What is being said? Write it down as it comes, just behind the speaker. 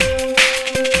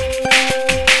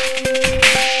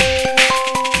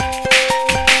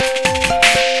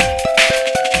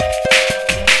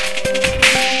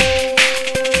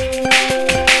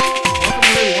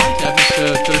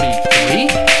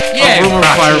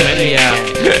Yeah.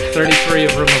 33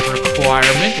 of Room of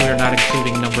Requirement. We are not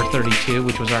including number 32,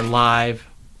 which was our live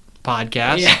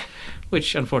podcast,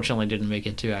 which unfortunately didn't make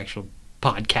it to actual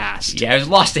podcast. Yeah, it was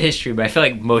lost to history, but I feel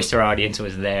like most of our audience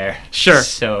was there. Sure.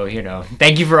 So,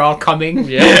 thank you for all coming.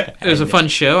 Yeah. It was a fun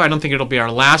show. I don't think it'll be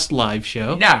our last live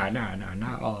show. No,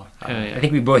 not all. I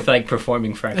think we both like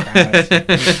performing for our crowds.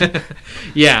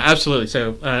 Yeah, absolutely.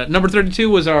 So, number 32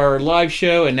 was our live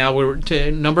show, and now we're to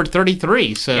number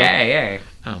 33. So Yeah.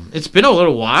 It's been a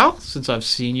little while since I've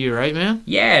seen you, right, man?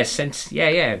 Yeah,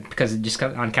 because it just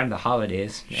got on kind of the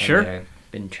holidays. Sure. And,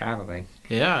 been traveling.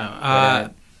 Yeah.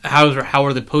 How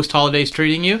are the post-holidays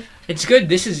treating you? It's good.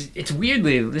 This is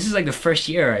like the first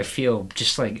year I feel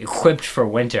just like equipped for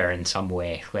winter in some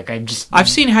way. Like I've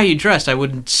seen how you dressed. I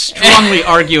would strongly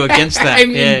argue against that.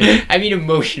 I mean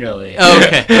emotionally. Oh,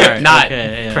 okay. All right. Not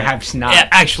okay, perhaps not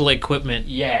actual equipment.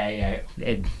 Yeah.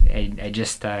 I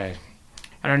just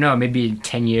I don't know, maybe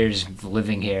 10 years of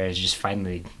living here has just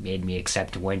finally made me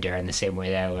accept winter in the same way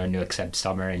that I learned to accept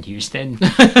summer in Houston.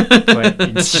 But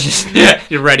it's just...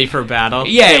 You're ready for battle?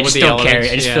 Yeah, I with just the don't elements.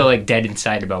 care. I just feel like dead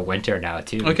inside about winter now,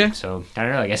 too. Okay. So, I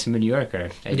don't know, I guess I'm a New Yorker.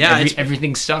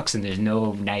 Everything sucks and there's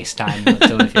no nice time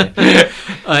to live here.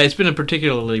 It's been a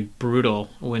particularly brutal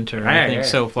winter, I think,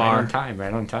 so far.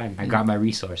 Right on time. I got my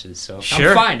resources, so sure.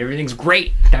 I'm fine. Everything's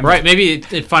great. Maybe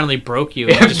it finally broke you.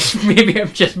 Maybe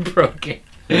I'm just broken.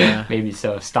 Yeah. Maybe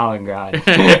so. Stalingrad.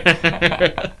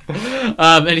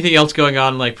 Anything else going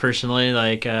on, like, personally?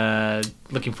 Like,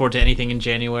 looking forward to anything in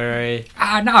January?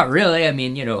 Not really. I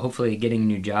mean, hopefully getting a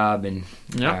new job, and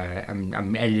yeah.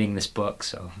 I'm editing this book,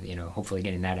 so, hopefully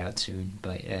getting that out soon.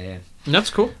 But, that's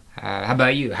cool. How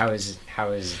about you? How is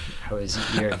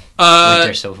your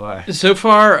winter so far? So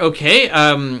far, okay.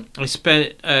 I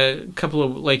spent a couple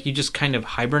of, like, you just kind of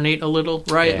hibernate a little,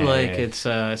 right? It's,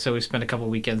 so we spent a couple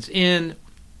of weekends in,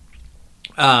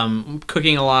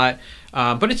 cooking a lot,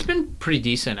 but it's been pretty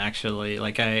decent, actually.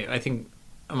 Like, I think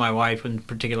my wife in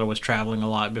particular was traveling a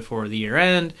lot before the year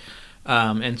end,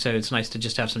 and so it's nice to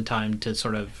just have some time to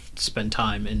sort of spend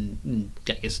time and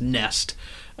I guess nest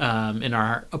in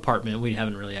our apartment. We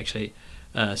haven't really actually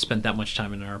spent that much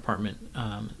time in our apartment,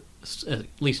 at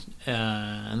least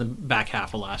in the back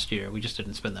half of last year. We just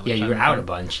didn't spend that much time. Yeah, you were out a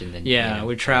bunch. And then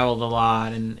we traveled a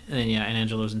lot, and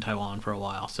Angela was in Taiwan for a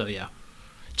while, so yeah.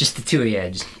 Just the two of you,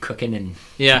 just cooking and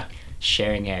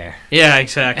sharing air. Yeah,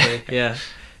 exactly. Yeah.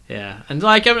 And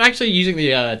like I'm actually using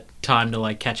the time to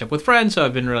like catch up with friends, so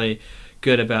I've been really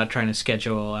good about trying to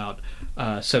schedule out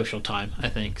social time, I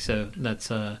think. So that's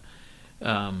been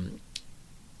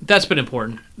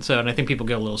important. So, and I think people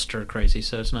get a little stir crazy,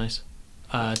 so it's nice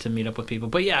to meet up with people.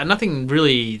 But yeah, nothing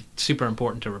really super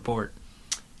important to report.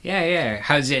 Yeah.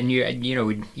 How's it? And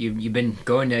you've been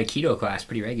going to keto class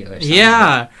pretty regular.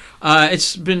 Yeah,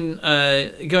 it's been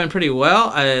going pretty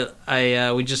well.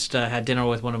 We just had dinner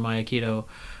with one of my keto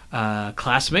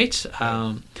classmates,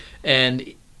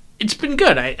 and it's been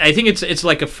good. I think it's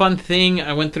like a fun thing.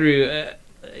 I went through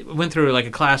like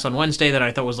a class on Wednesday that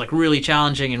I thought was like really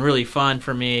challenging and really fun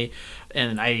for me,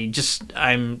 and I'm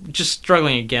just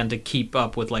struggling again to keep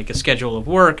up with like a schedule of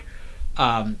work.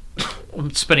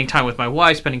 Spending time with my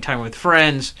wife, spending time with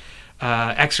friends,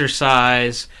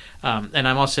 exercise, and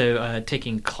I'm also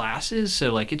taking classes.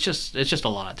 So like it's just a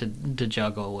lot to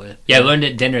juggle with. Yeah, I learned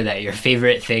at dinner that your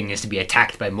favorite thing is to be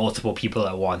attacked by multiple people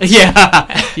at once.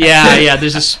 Yeah.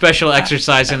 There's a special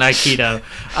exercise in Aikido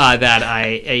that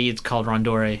it's called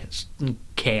Randori. It's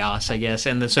chaos, I guess,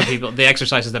 and then the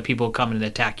exercises that people come and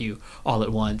attack you all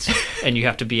at once, and you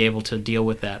have to be able to deal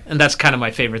with that, and that's kind of my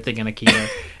favorite thing in Aikido.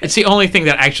 It's the only thing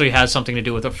that actually has something to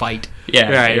do with a fight.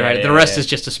 Right. The rest is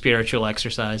just a spiritual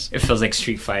exercise. It feels like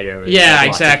Street Fighter. Yeah,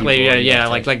 exactly.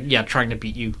 Like trying to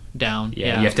beat you down.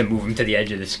 Yeah, you have to move them to the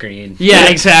edge of the screen. Yeah,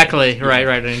 exactly. Right,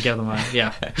 and give them a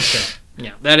Okay.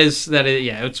 Yeah, that is.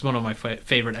 Yeah, it's one of my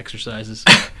favorite exercises.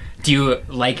 Do you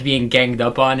like being ganged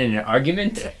up on in an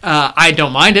argument? I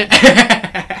don't mind it.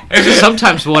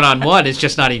 Sometimes one-on-one is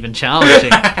just not even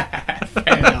challenging.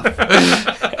 Fair enough.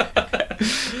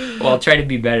 Well, I'll try to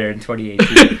be better in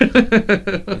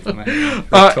 2018 with my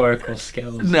rhetorical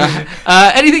skills.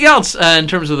 Anything else in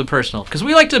terms of the personal? Because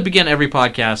we like to begin every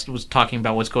podcast with talking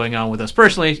about what's going on with us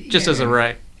personally, just as a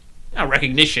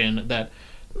recognition that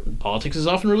politics is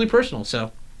often really personal.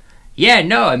 So. Yeah,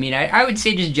 no, I mean, I would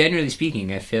say just generally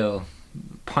speaking, I feel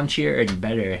punchier and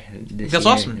better this That's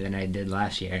year awesome. than I did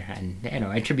last year. And,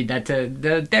 I attribute that to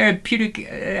the therapeutic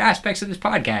aspects of this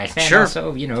podcast. And Sure.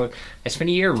 also, I spent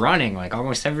a year running, like,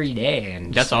 almost every day. And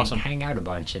That's just, like, awesome. hang out a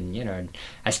bunch. And,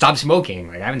 I stopped smoking.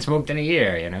 Like, I haven't smoked in a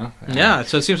year, Yeah,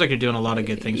 so it seems like you're doing a lot of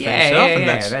good things for Yeah, yourself. yeah, and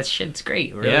yeah. That shit's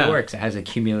great. It really Yeah. works. It has a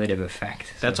cumulative effect.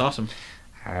 So, that's awesome.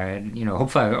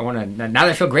 hopefully I want to. Now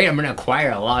that I feel great, I'm going to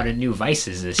acquire a lot of new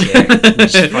vices this year.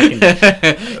 Which is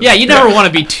fucking, Yeah, you never want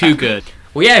to be too good.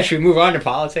 well, yeah. Should we move on to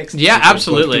politics? Yeah, Since we're both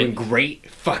absolutely. Doing great,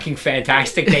 fucking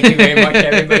fantastic. Thank you very much,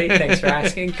 everybody. Thanks for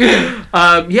asking.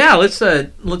 Yeah, let's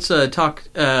talk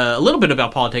a little bit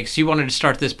about politics. You wanted to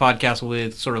start this podcast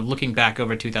with sort of looking back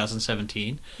over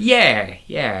 2017, Yeah,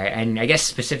 and I guess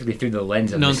specifically through the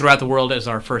lens of known this throughout the world as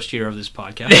our first year of this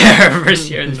podcast. first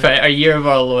year, a year of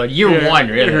our Lord, year one,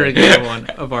 really. Year one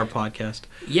of our podcast.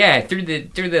 Yeah, through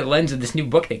the lens of this new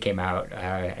book that came out,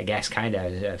 I guess kind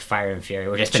of Fire and Fury,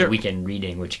 which I spent Sure. a weekend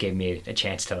reading, which gave me a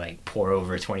chance to like pour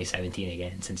over 2017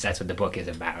 again, since that's what the book is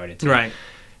about. It's Right.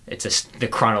 It's the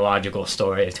chronological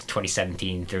story of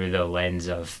 2017 through the lens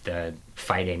of the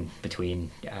fighting between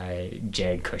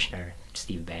Jared Kushner,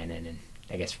 Steve Bannon, and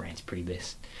I guess Reince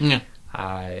Priebus. Yeah.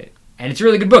 And it's a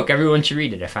really good book. Everyone should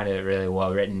read it. I find it really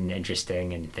well written,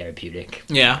 interesting, and therapeutic.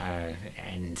 Yeah.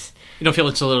 And You don't feel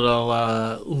it's a little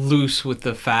loose with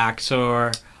the facts,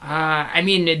 or I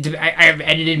mean, I've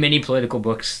edited many political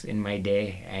books in my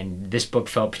day, and this book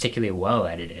felt particularly well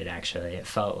edited. Actually, it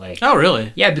felt like oh,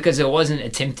 really? yeah, because it wasn't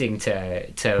attempting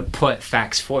to put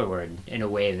facts forward in a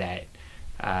way that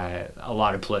a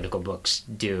lot of political books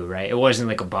do. Right? It wasn't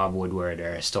like a Bob Woodward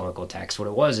or a historical text. What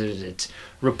it was is it's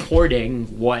reporting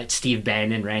what Steve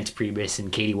Bannon, Reince Priebus,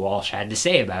 and Katie Walsh had to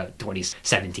say about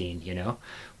 2017.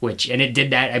 And it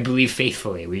did that, I believe,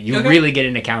 faithfully. You Okay. really get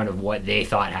an account of what they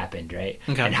thought happened, right?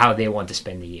 Okay. And how they want to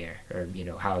spend the year, or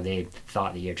how they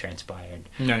thought the year transpired.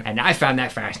 Right. And I found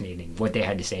that fascinating, what they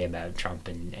had to say about Trump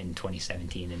in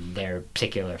 2017 and their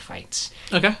particular fights,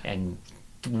 Okay. and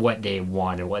what they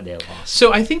won and what they lost.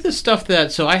 So I think the stuff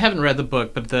so I haven't read the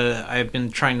book, but I've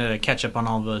been trying to catch up on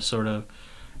all the sort of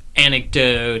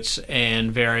anecdotes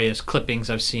and various clippings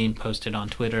I've seen posted on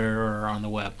Twitter or on the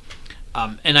web.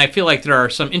 And I feel like there are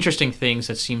some interesting things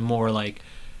that seem more like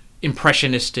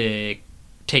impressionistic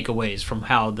takeaways from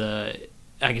how the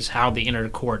inner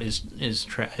court is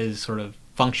sort of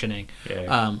functioning.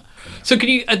 Yeah. So could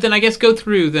you then I guess go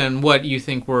through then what you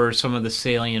think were some of the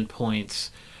salient points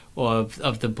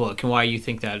of the book and why you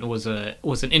think that was an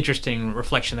interesting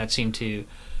reflection that seemed to,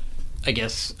 I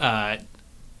guess, to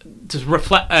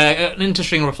reflect an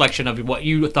interesting reflection of what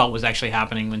you thought was actually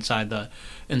happening inside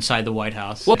the White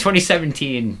House. Well,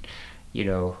 2017,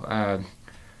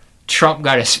 Trump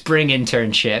got a spring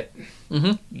internship,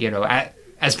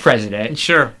 as president,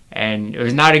 Sure. and it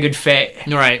was not a good fit.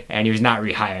 Right. And he was not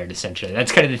rehired, essentially.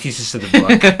 That's kind of the thesis of the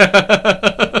book.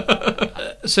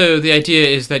 So the idea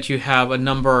is that you have a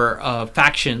number of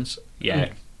factions Yeah.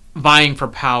 vying for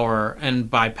power,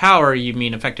 and by power you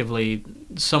mean effectively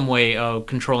some way of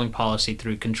controlling policy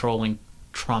through controlling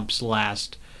Trump's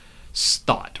last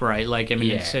thought, right? Like, I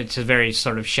mean, Yeah. it's a very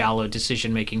sort of shallow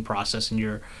decision-making process, and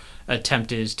your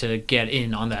attempt is to get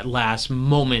in on that last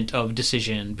moment of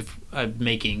decision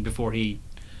making before he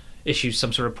issues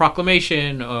some sort of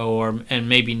proclamation and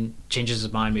maybe changes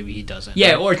his mind, maybe he doesn't.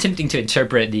 Yeah, or attempting to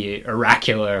interpret the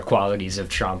oracular qualities of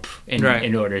Trump Right.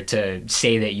 in order to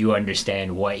say that you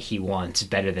understand what he wants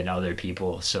better than other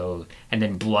people, and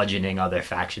then bludgeoning other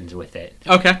factions with it,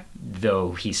 Okay.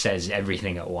 though he says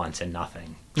everything at once and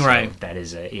nothing. So Right. that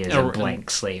is a Or- blank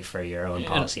slate for your own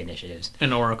policy initiatives.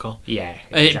 An oracle. Yeah.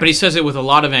 But he says it with a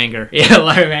lot of anger. yeah, a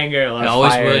lot of anger, a lot of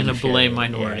Always fire willing and to blame fury.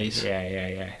 minorities.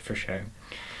 Yeah, for sure.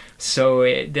 So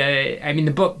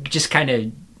the book just kind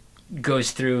of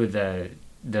goes through the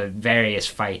various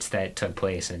fights that took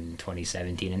place in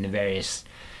 2017 and the various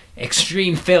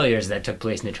extreme failures that took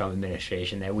place in the Trump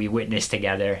administration that we witnessed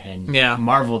together and Yeah.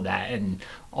 marveled at and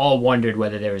all wondered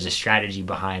whether there was a strategy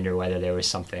behind or whether there was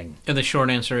something. And the short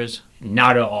answer is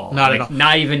Not at all. Not at all.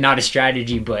 Not even not a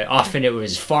strategy, but often it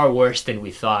was far worse than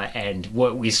we thought. And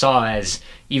what we saw as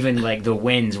even like the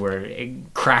wins were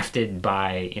crafted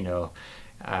by,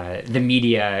 the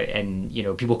media and,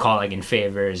 people calling in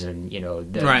favors and,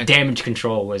 the Right. damage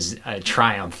control was a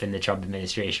triumph in the Trump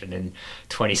administration in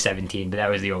 2017, but that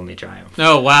was the only triumph.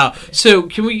 Oh, wow. So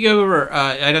can we go over,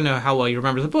 I don't know how well you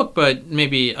remember the book, but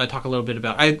maybe talk a little bit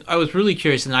about, I was really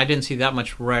curious, and I didn't see that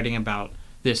much writing about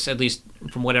this, at least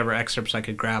from whatever excerpts I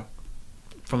could grab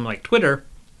from, like, Twitter.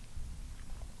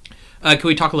 Can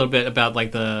we talk a little bit about,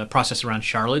 like, the process around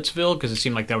Charlottesville? Because it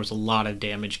seemed like there was a lot of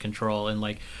damage control and,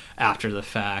 like, after the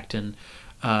fact. And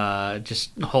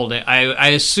just holding. I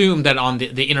assume that on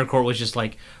the inner court was just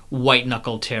like white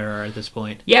knuckle terror at this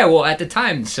point. Yeah, well, at the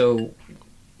time, so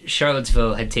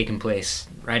Charlottesville had taken place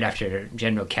right after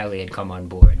General Kelly had come on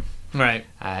board, Right.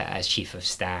 as chief of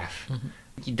staff.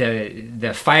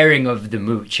 The firing of the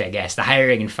mooch, I guess, the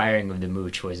hiring and firing of the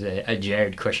mooch was a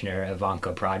Jared Kushner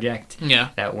Ivanka project. Yeah.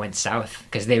 That went south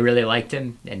because they really liked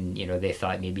him, and they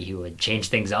thought maybe he would change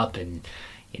things up and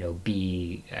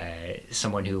be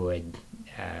someone who would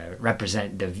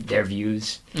represent their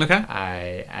views Okay.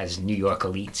 as New York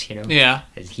elites, Yeah.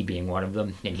 as he being one of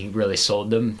them, and he really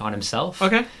sold them on himself.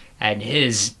 Okay. And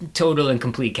his total and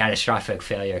complete catastrophic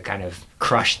failure kind of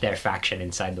crushed their faction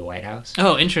inside the White House.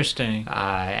 Oh, interesting.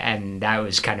 And that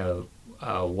was kind of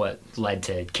what led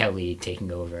to Kelly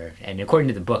taking over. And according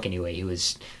to the book, anyway, he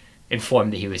was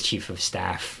informed that he was chief of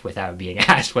staff without being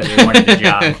asked whether he wanted the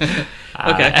job.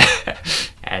 Okay.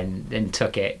 And then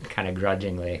took it kind of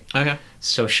grudgingly. Okay.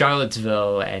 So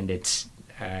Charlottesville and its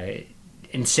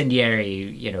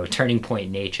incendiary, turning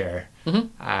point nature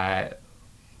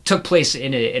took place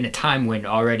in a time when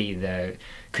already the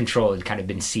control had kind of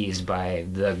been seized by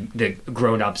the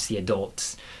grown-ups, the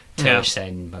adults,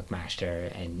 Tillerson,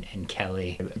 McMaster, and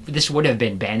Kelly. This would have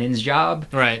been Bannon's job,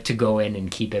 Right. to go in and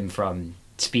keep him from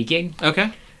speaking.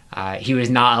 Okay. He was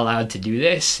not allowed to do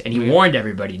this, and he warned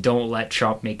everybody, don't let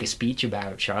Trump make a speech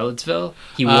about Charlottesville.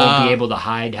 He won't be able to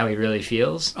hide how he really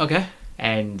feels. Okay.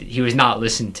 And he was not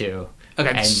listened to. Okay.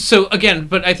 And So again,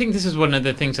 but I think this is one of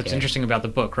the things that's interesting about the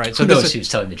book, right? So who this knows is, who's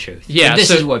telling the truth? Yeah, But this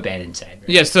so- is what Bannon said. Right?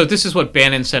 Yeah, so this is what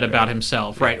Bannon said about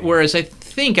himself, right? Right. Whereas I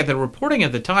think at the reporting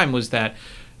at the time was that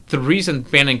the reason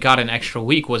Bannon got an extra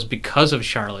week was because of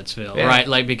Charlottesville, Yeah. right?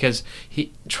 Like because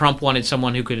Trump wanted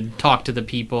someone who could talk to the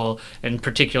people, in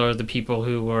particular the people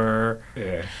who were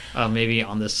Yeah. maybe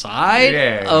on the side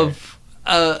Yeah. of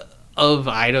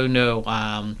I don't know,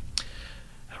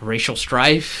 racial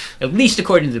strife. At least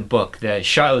according to the book, the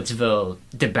Charlottesville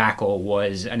debacle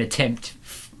was an attempt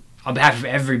on behalf of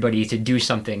everybody to do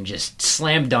something just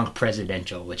slam dunk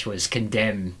presidential, which was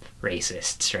condemn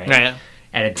racists, right? Right.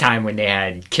 At a time when they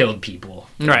had killed people,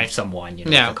 Right. someone,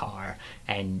 Yeah. with a car.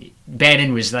 And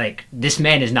Bannon was like, this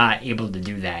man is not able to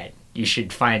do that. You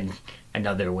should find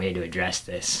another way to address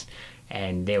this.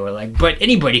 And they were like, but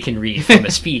anybody can read from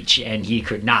a speech, and he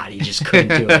could not. He just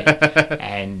couldn't do it.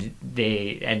 And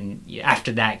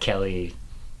after that, Kelly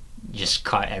just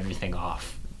cut everything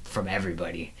off from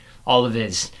everybody. All of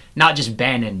his, not just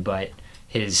Bannon, but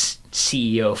his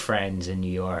CEO friends in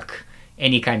New York,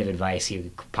 any kind of advice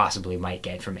he possibly might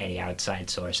get from any outside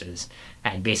sources,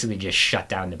 and basically just shut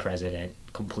down the president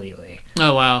completely,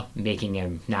 Oh wow. making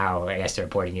him now, I guess the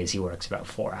reporting is he works about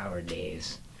 4-hour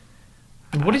days.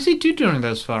 What does he do during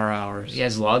those 4 hours? He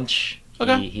has lunch.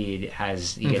 Okay. He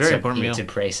gets Very important a meal.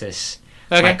 crisis.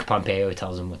 Okay. Mike Pompeo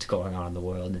tells him what's going on in the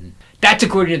world, and that's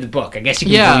according to the book. I guess you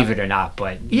can Yeah. believe it or not,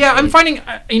 but Yeah, I'm finding,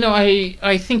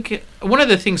 I think one of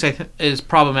the things is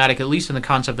problematic, at least in the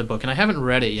concept of the book, and I haven't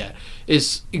read it yet,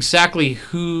 is exactly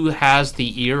who has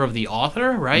the ear of the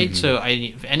author, right? So,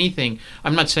 if anything,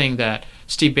 I'm not saying that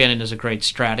Steve Bannon is a great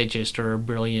strategist or a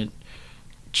brilliant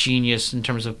genius in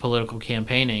terms of political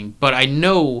campaigning, but I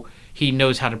know he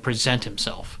knows how to present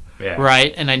himself, Yeah.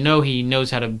 right? And I know he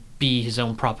knows how to be his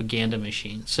own propaganda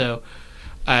machine. So,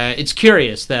 it's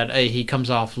curious that he comes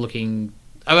off looking.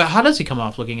 How does he come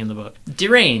off looking in the book?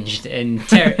 deranged and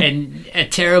and a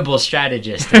terrible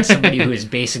strategist and somebody who is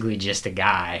basically just a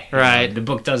guy. Right. The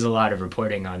book does a lot of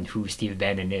reporting on who Steve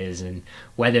Bannon is and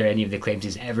whether any of the claims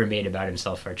he's ever made about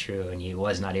himself are true, and he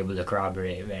was not able to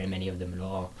corroborate very many of them at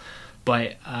all.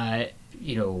 But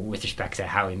with respect to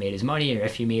how he made his money, or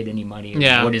if he made any money,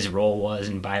 Yeah. what his role was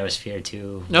in Biosphere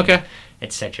 2, Okay.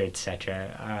 et cetera, et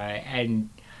cetera. And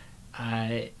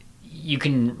you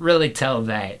can really tell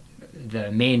that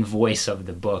the main voice of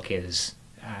the book is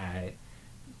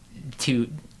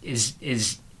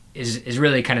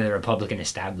really kind of the Republican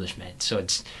establishment. So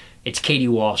it's Katie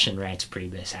Walsh and Reince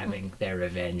Priebus having their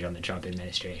revenge on the Trump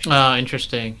administration. Oh,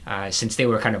 interesting. Since they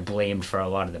were kind of blamed for a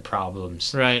lot of the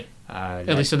problems. Right. At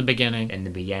least in the beginning. In the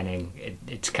beginning,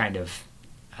 it's kind of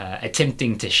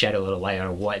attempting to shed a little light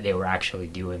on what they were actually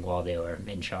doing while they were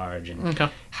in charge, and Okay.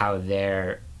 how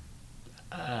their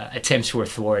attempts were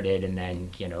thwarted, and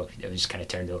then it was kind of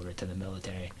turned over to the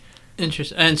military.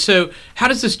 Interesting. And so, how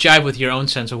does this jive with your own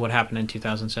sense of what happened in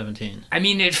 2017? I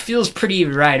mean, it feels pretty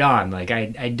right on. Like I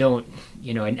don't,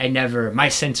 I never. My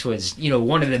sense was,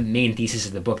 one of the main theses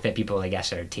of the book that people, I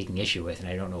guess, are taking issue with, and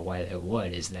I don't know why they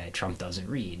would, is that Trump doesn't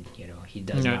read. He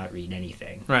does No. not read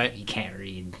anything. Right. He can't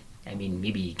read I mean,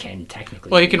 maybe he can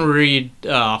technically. Well, he can read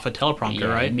off a teleprompter,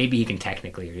 right? Maybe he can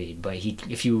technically read, but he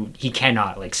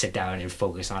cannot like sit down and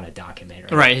focus on a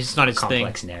document. Right, it's not his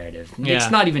complex thing. Narrative. Yeah. It's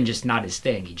not even just not his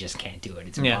thing. He just can't do it.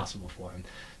 It's Yeah. impossible for him.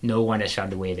 No one has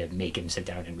found a way to make him sit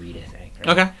down and read a thing.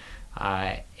 Right?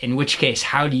 Okay. In which case,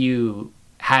 how do you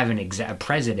have a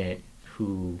president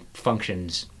who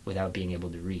functions without being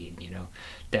able to read? You know,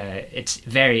 it's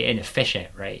very inefficient,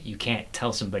 right? You can't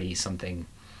tell somebody something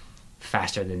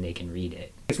faster than they can read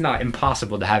it. It's not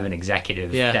impossible to have an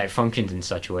executive that functions in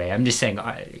such a way. I'm just saying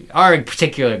our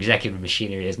particular executive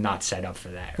machinery is not set up for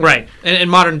that. Right. In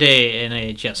modern day and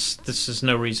age, yes, this is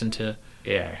no reason to.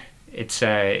 Yeah, it's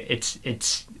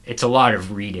a lot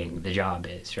of reading. The job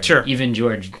is right. Sure. Even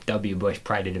George W. Bush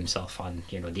prided himself on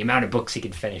the amount of books he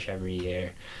could finish every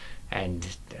year, and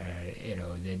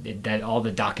that all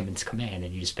the documents come in,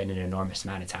 and you spend an enormous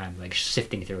amount of time like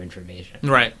sifting through information.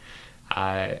 Right.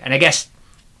 And I guess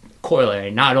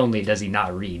corollary, not only does he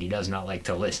not read, he does not like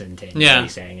to listen to anybody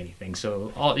saying anything.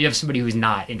 So you have somebody who's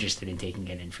not interested in taking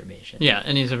in information. Yeah,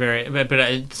 and he's but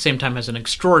at the same time has an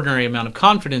extraordinary amount of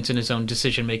confidence in his own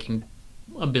decision-making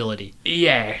ability.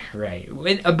 Yeah, right.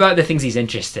 About the things he's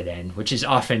interested in, which is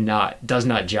often does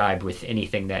not jibe with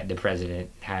anything that the president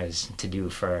has to do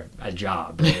for a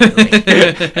job.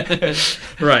 Right?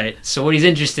 Right. So what he's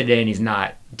interested in, he's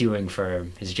not doing for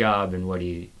his job, and what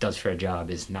he does for a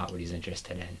job is not what he's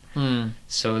interested in.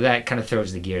 So that kind of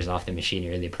throws the gears off the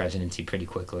machinery of the presidency pretty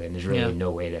quickly, and there's really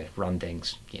no way to run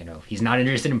things. He's not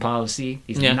interested in policy.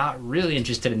 He's not really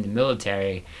interested in the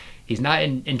military. He's not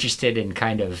interested in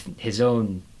kind of his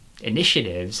own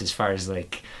initiatives as far as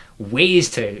like ways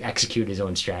to execute his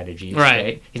own strategies.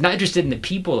 Right. He's not interested in the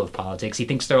people of politics. He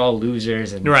thinks they're all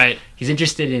losers. And he's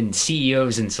interested in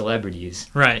CEOs and celebrities.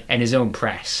 Right. And his own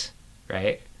press.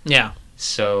 Right. Yeah.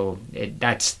 So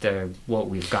that's what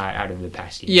we've got out of the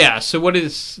past year. Yeah. So what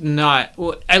is not?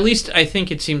 Well, at least I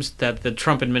think it seems that the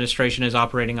Trump administration is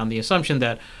operating on the assumption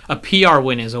that a PR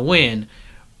win is a win,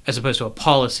 as opposed to a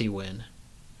policy win.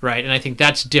 Right, and I think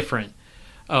that's different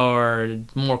or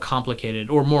more complicated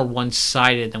or more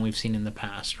one-sided than we've seen in the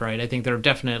past, right? I think there are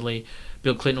definitely...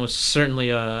 Bill Clinton was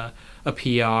certainly a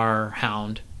PR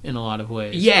hound in a lot of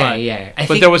ways. Yeah,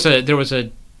 but there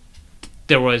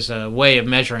was a way of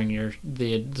measuring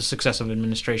the success of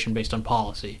administration based on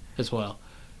policy as well.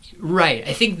 Right.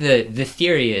 I think the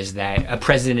theory is that a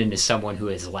president is someone who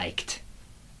is liked,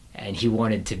 and he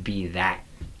wanted to be that.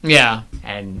 Yeah.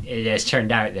 And it has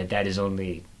turned out that is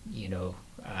only...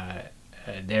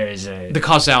 there is the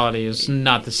causality is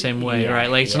not the same way, right?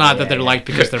 Like it's not that they're liked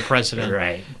because they're president,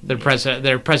 right? They're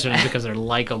president because they're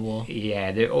likable,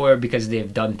 or because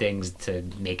they've done things to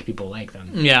make people like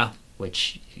them,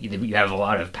 which you have a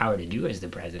lot of power to do as the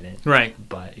president, right?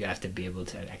 But you have to be able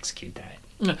to execute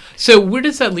that. So where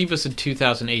does that leave us in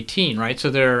 2018, right? So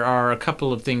there are a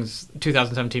couple of things.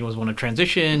 2017 was one of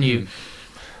transition.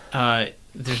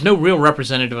 There's no real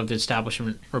representative of the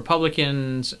establishment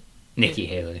Republicans. Nikki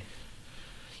Haley.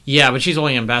 Yeah, but she's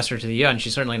only ambassador to the UN.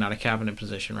 She's certainly not a cabinet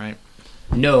position, right?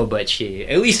 No, but she,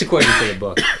 at least according to the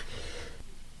book,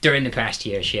 during the past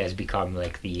year, she has become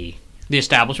like the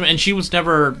establishment, and she was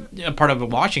never a part of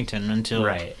Washington until...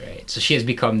 Right. So she has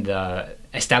become the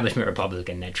establishment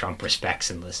Republican that Trump respects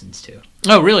and listens to.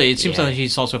 Oh, really? It seems like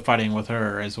he's also fighting with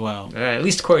her as well. At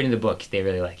least according to the book, they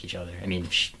really like each other. I mean,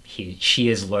 she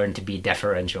has learned to be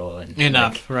deferential and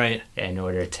right, in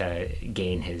order to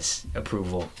gain his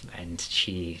approval, and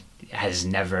she has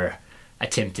never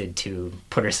attempted to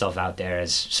put herself out there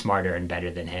as smarter and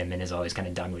better than him, and has always kind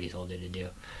of done what he told her to do.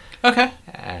 Okay.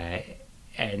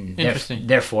 And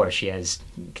therefore, she has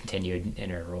continued in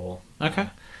her role. Okay.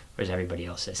 Whereas everybody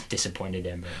else has disappointed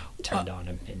him or turned on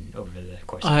him over the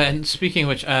course of and speaking of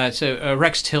which,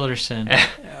 Rex Tillerson,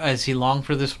 is he long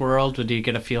for this world? Would you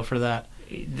get a feel for that?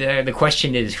 The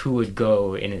question is who would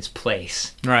go in his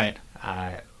place. Right.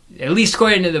 At least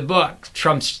according to the book,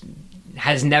 Trump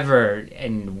has never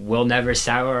and will never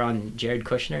sour on Jared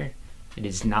Kushner. It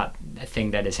is not a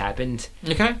thing that has happened.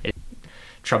 Okay.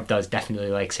 Trump definitely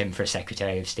likes him for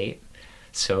Secretary of State.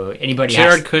 So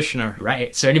Jared Kushner,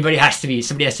 right? So somebody has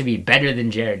to be better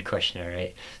than Jared Kushner,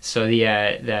 right? So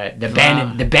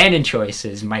the Bannon choice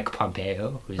is Mike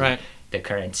Pompeo, who's the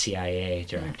current CIA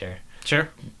director. Sure,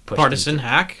 partisan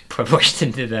hack pushed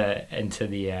into the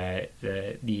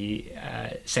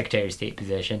Secretary of State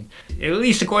position. At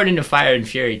least according to Fire and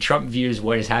Fury, Trump views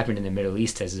what has happened in the Middle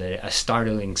East as a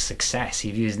startling success.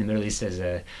 He views the Middle East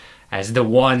as as the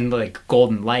one like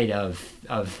golden light of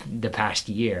the past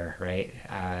year, right?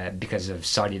 Because of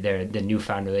the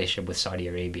newfound relationship with Saudi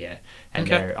Arabia and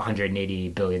their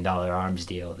 $180 billion arms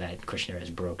deal that Kushner has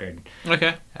brokered.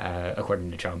 Okay.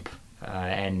 According to Trump,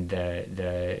 and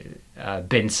the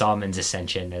bin Salman's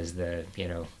ascension as the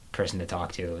person to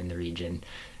talk to in the region,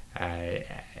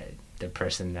 the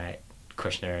person that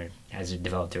Kushner has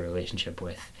developed a relationship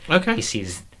with. Okay. He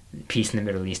sees peace in the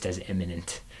Middle East as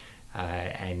imminent.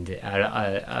 And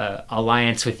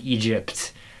alliance with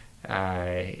Egypt,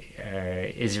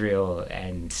 Israel,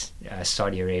 and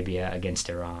Saudi Arabia against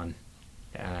Iran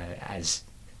as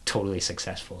totally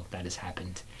successful. That has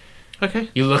happened. Okay.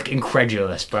 You look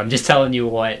incredulous, but I'm just telling you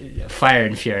what Fire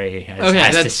and Fury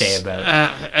has to say about it.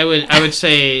 I would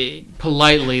say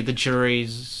politely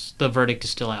the verdict is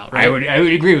still out, right? I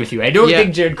would agree with you. I don't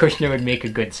think Jared Kushner would make a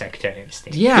good Secretary of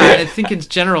State. Yeah, I think in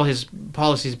general his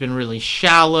policy's been really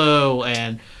shallow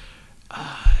and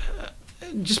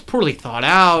just poorly thought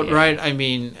out, right? I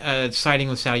mean, siding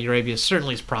with Saudi Arabia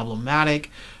certainly is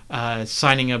problematic.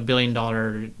 Signing a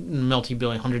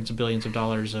multi-billion, hundreds of billions of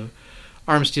dollars of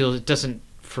arms deals, it doesn't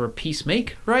for peace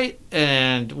make, right?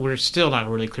 And we're still not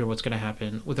really clear what's going to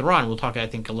happen with Iran. We'll talk, I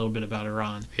think, a little bit about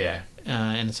Iran. Yeah.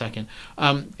 In a second.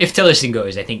 If Tillerson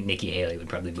goes, I think Nikki Haley would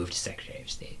probably move to Secretary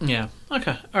of State. Yeah.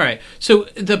 Okay. All right. So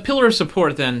the pillar of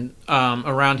support then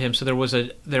around him. So there was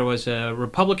a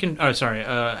Republican,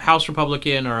 a House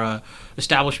Republican or a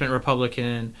establishment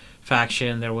Republican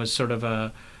faction. There was sort of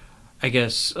a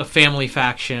family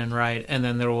faction, right? And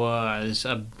then there was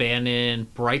a Bannon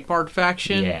Breitbart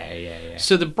faction. Yeah.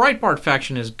 So the Breitbart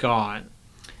faction is gone.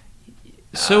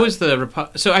 So is the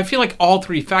so I feel like all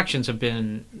three factions have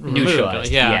been removed,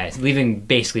 neutralized. Yeah, leaving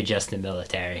basically just the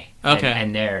military. Okay,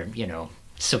 and they're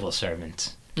civil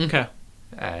servants. Okay,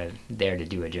 there to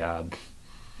do a job.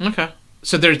 Okay,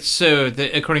 so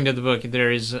according to the book,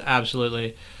 there is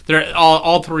absolutely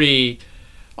all three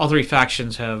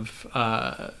factions have.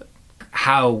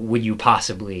 How would you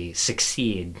possibly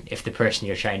succeed if the person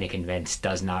you're trying to convince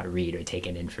does not read or take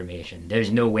in information? There's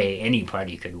no way any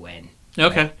party could win.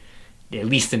 Okay. Right? At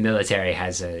least the military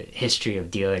has a history of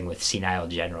dealing with senile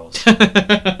generals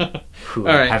who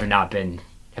have not been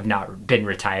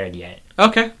retired yet.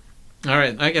 Okay. All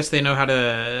right. I guess they know how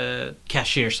to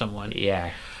cashier someone.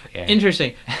 Yeah.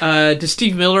 Interesting. Does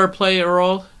Steve Miller play a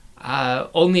role?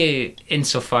 Only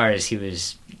insofar as he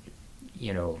was,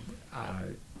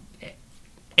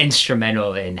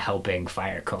 instrumental in helping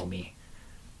fire Comey.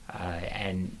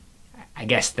 And I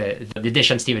guess the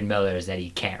dish on Stephen Miller is that he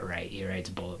can't write. He writes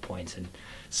bullet points, and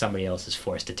somebody else is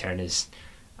forced to turn his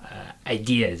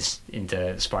ideas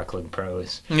into sparkling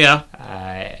prose. Yeah.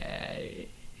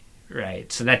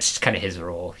 Right. So that's kind of his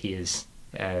role. He is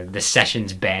the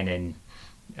Sessions Bannon.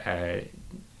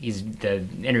 He's the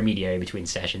intermediary between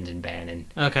Sessions and Bannon.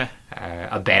 Okay.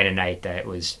 A Bannonite that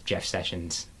was Jeff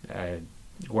Sessions.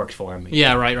 Worked for him.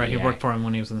 Yeah, right. He worked for him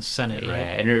when he was in the Senate, right?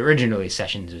 Yeah, and originally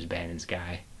Sessions was Bannon's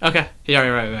guy. Okay. Yeah,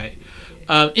 right.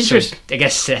 Interesting. So I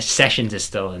guess Sessions is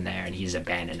still in there, and he's a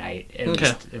Bannonite,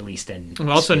 at least in...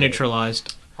 Also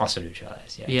neutralized.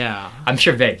 Yeah. Yeah. I'm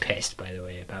sure very pissed, by the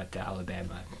way, about the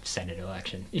Alabama Senate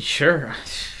election. Sure.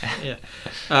 Yeah.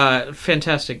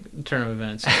 Fantastic turn of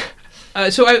events.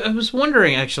 So I was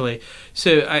wondering, actually,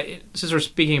 since we're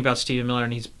speaking about Stephen Miller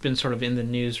and he's been sort of in the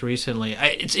news recently,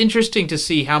 it's interesting to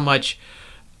see how much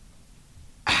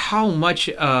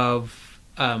of,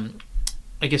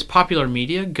 popular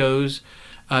media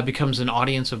becomes an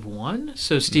audience of one.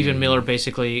 So Stephen Miller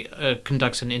basically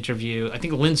conducts an interview. I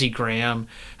think Lindsey Graham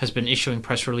has been issuing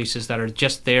press releases that are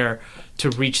just there to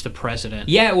reach the president.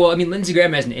 Yeah, well, I mean, Lindsey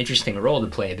Graham has an interesting role to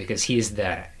play because he's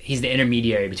the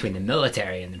intermediary between the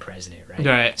military and the president, right?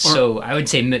 Right. So I would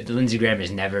say Lindsey Graham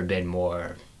has never been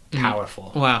more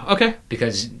powerful. Wow. Okay.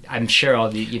 Because I'm sure all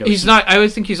the he's not. I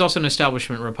would think he's also an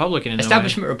establishment Republican.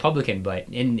 Republican, but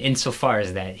insofar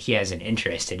as that he has an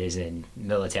interest, it is in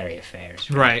military affairs,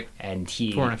 right? And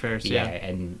foreign affairs, yeah.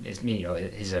 And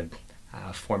he's a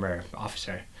former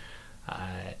officer,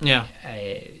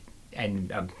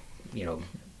 and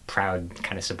proud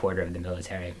kind of supporter of the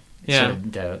military. Yeah.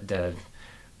 Sort of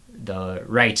the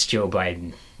right's Joe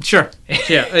Biden. Sure.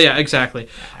 Yeah. Exactly.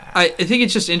 I think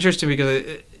it's just interesting because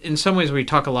in some ways we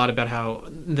talk a lot about how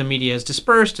the media is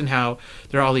dispersed and how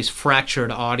there are all these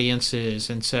fractured audiences,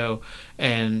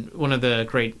 and one of the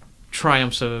great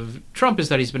triumphs of Trump is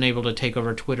that he's been able to take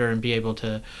over Twitter and be able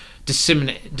to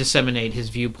disseminate his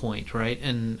viewpoint, right,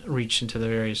 and reach into the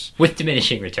various with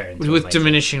diminishing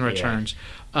returns.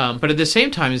 But at the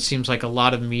same time, it seems like a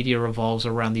lot of media revolves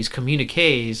around these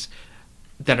communiques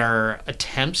that are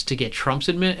attempts to get Trump's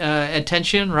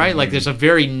attention, right? Like there's a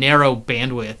very narrow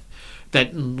bandwidth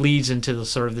that leads into the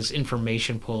sort of this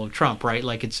information pool of Trump, right?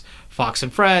 Like it's Fox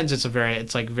and Friends. It's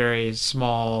like very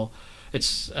small.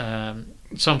 It's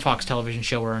some Fox television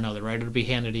show or another, right? It'll be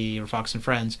Hannity or Fox and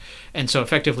Friends. And so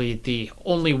effectively the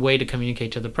only way to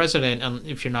communicate to the president,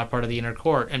 if you're not part of the inner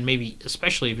court, and maybe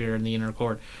especially if you're in the inner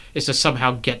court, is to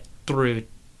somehow get through.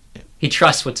 He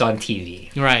trusts what's on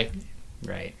TV. Right.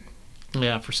 Right.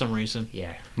 Yeah, for some reason.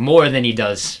 Yeah. More than he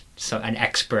does an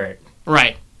expert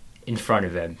right in front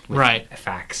of him with right.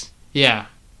 facts. Yeah.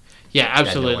 Yeah,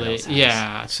 absolutely. No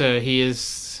yeah. So he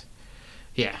is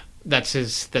that's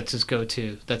his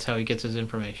go-to. That's how he gets his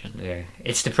information. Yeah.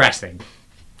 It's depressing.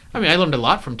 I mean, I learned a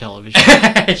lot from television.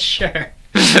 Sure.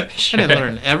 I didn't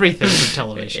learn everything from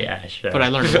television. Yeah, sure. But I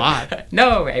learned a lot.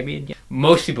 No, I mean,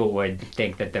 most people would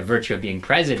think that the virtue of being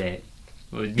president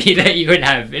would be that you would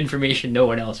have information no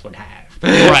one else would have.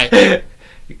 Right.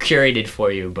 Curated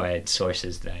for you by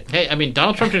sources that... Hey, I mean,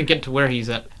 Donald Trump didn't get to where he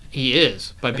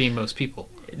is by being most people.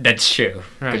 That's true.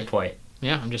 Right. Good point.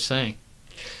 Yeah, I'm just saying.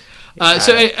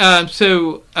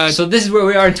 So this is where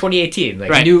we are in 2018. Like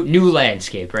right. new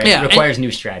landscape, right? Yeah, it requires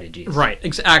new strategies. Right,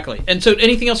 exactly. And so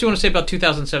anything else you want to say about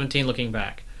 2017 looking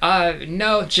back?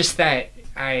 No, just that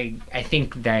I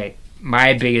think that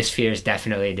my biggest fears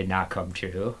definitely did not come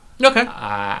true.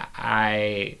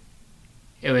 Okay.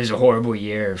 It was a horrible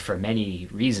year for many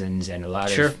reasons, and a lot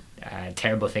sure. of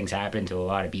terrible things happened to a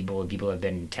lot of people. People have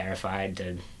been terrified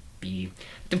to be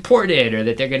deported, or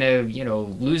that they're gonna,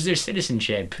 lose their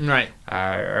citizenship, right?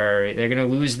 Or they're gonna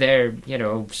lose their,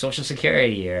 Social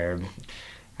Security, or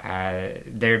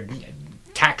their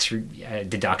tax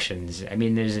deductions. I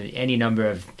mean, there's any number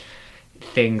of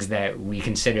things that we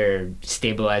consider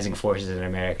stabilizing forces in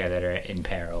America that are in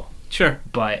peril. Sure.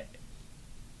 But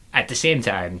at the same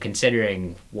time,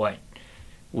 considering what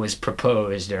was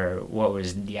proposed or what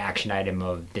was the action item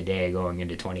of the day going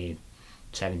into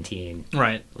 2017,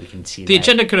 right, we can see the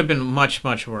agenda could have been much,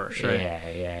 much worse, right?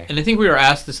 Yeah. And I think we were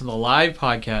asked this in the live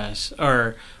podcast,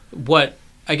 or what,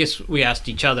 I guess we asked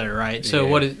each other, right? So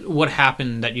what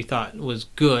happened that you thought was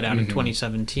good out of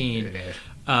 2017?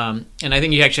 And I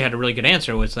think you actually had a really good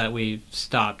answer, was that we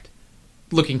stopped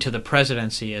looking to the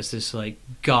presidency as this like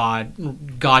God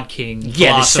King philosopher.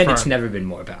 Yeah, the Senate's never been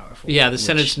more powerful. Yeah, the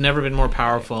Senate's never been more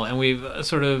powerful, and we've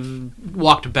sort of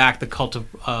walked back the cult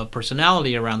of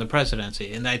personality around the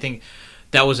presidency, and I think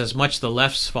that was as much the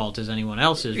left's fault as anyone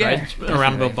else's, right? Definitely.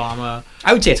 Around Obama.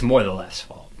 I would say it's more the left's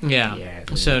fault. Yeah.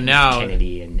 So now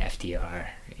Kennedy and FDR.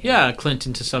 Yeah,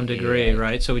 Clinton to some degree,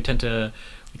 right? So we tend to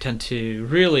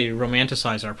really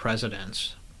romanticize our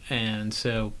presidents, and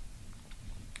so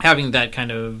having that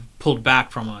kind of pulled back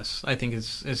from us, I think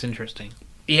is interesting.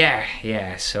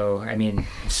 Yeah.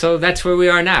 So that's where we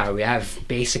are now. We have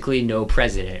basically no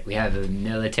president. We have a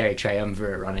military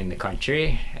triumvirate running the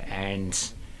country, and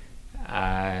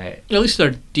at least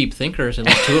they're deep thinkers, at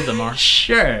least two of them are.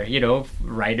 Sure,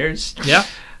 writers. Yeah.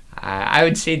 I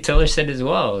would say Tillerson as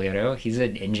well. He's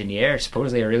an engineer,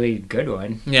 supposedly a really good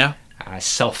one. Yeah.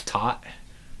 Self-taught.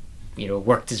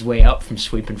 Worked his way up from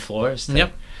sweeping floors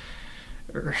to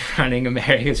running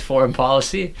America's foreign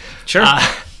policy. Sure.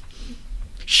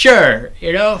 Sure,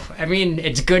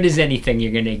 it's good as anything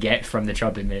you're going to get from the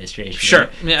Trump administration. Sure.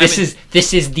 Yeah,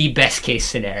 this is the best case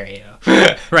scenario.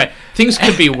 Right. Things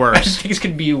could be worse. Things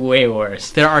could be way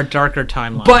worse. There are darker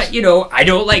timelines. But, I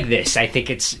don't like this. I think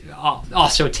it's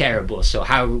also terrible. So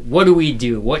what do we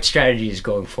do? What strategy is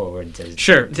going forward?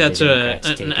 Sure. That's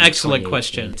an excellent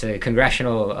question. It's a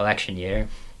congressional election year,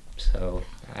 so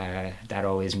that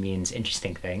always means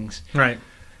interesting things. Right.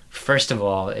 First of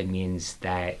all, it means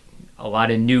that a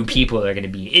lot of new people are going to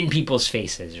be in people's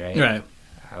faces, right? Right.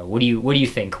 What do you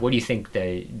think? What do you think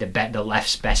the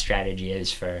left's best strategy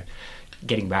is for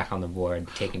getting back on the board,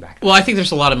 taking back? Well, I think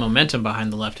there's a lot of momentum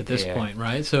behind the left at this point,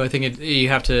 right? So I think you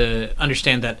have to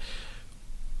understand that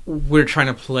we're trying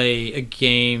to play a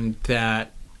game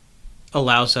that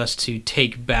allows us to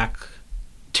take back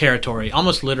territory,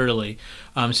 almost literally.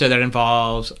 So that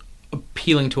involves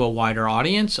appealing to a wider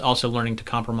audience, also learning to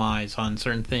compromise on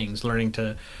certain things, learning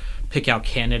to pick out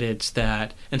candidates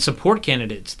and support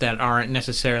candidates that aren't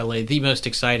necessarily the most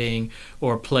exciting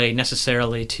or play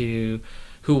necessarily to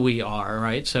who we are,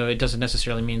 right? So it doesn't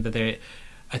necessarily mean that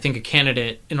I think a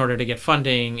candidate, in order to get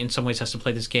funding, in some ways has to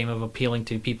play this game of appealing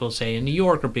to people, say, in New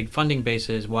York or big funding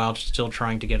bases, while still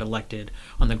trying to get elected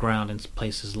on the ground in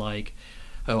places like,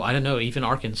 even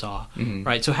Arkansas,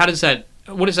 right? So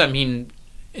what does that mean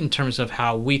in terms of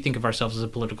how we think of ourselves as a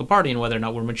political party, and whether or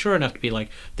not we're mature enough to be like,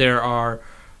 there are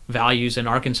values in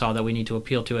Arkansas that we need to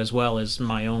appeal to, as well as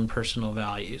my own personal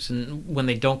values. And when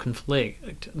they don't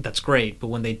conflict, that's great. But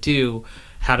when they do,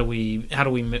 how do we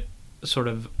sort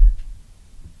of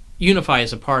unify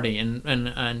as a party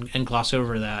and gloss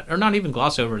over that, or not even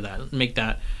gloss over that, make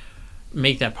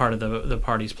that part of the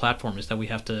party's platform, is that we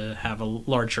have to have a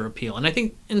larger appeal. And I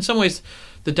think in some ways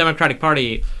the Democratic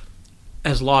Party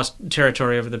has lost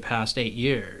territory over the past 8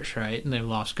 years, right? And they've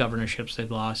lost governorships, they've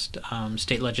lost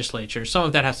state legislatures. Some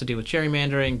of that has to do with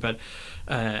gerrymandering, but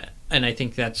and I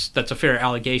think that's a fair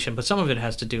allegation. But some of it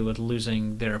has to do with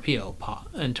losing their appeal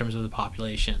in terms of the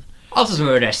population. Also, some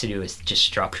of it has to do with just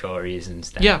structural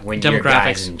reasons. That when your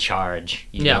guy's in charge,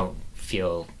 you don't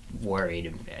feel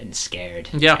worried and scared.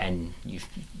 Yeah. And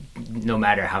no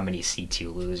matter how many seats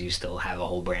you lose, you still have a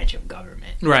whole branch of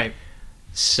government. Right.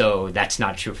 So that's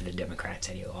not true for the Democrats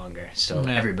any longer. So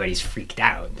everybody's freaked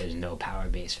out. There's no power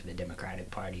base for the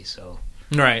Democratic Party. So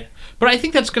right, but I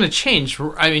think that's going to change.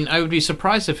 I mean, I would be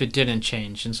surprised if it didn't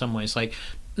change in some ways. Like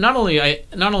not only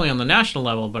on the national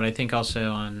level, but I think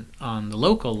also on the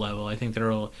local level. I think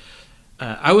there'll.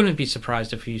 I wouldn't be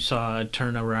surprised if you saw a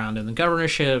turnaround in the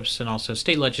governorships and also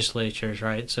state legislatures,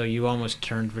 right? So you almost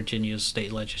turned Virginia's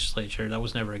state legislature. That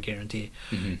was never a guarantee.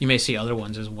 Mm-hmm. You may see other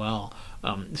ones as well.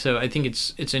 So I think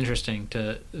it's interesting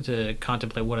to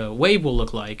contemplate what a wave will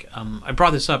look like. I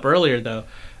brought this up earlier, though.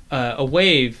 A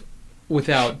wave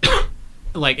without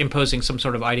like imposing some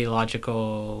sort of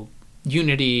ideological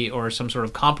unity or some sort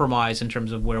of compromise in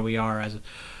terms of where we are as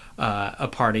a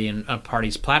party and a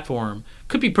party's platform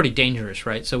could be pretty dangerous,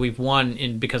 right? So we've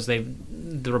won because the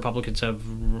Republicans have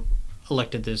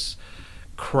elected this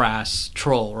crass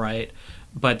troll, right?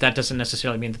 But that doesn't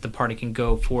necessarily mean that the party can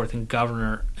go forth and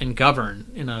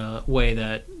govern in a way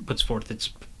that puts forth its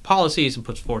policies and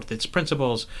puts forth its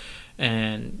principles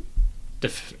and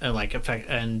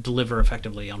deliver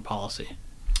effectively on policy.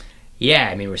 Yeah,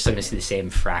 I mean, we're starting to see the same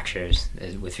fractures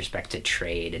with respect to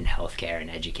trade and healthcare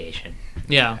and education.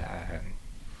 Yeah.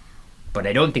 But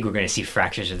I don't think we're going to see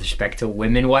fractures with respect to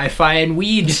women, Wi-Fi, and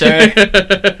weed, sir.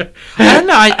 I don't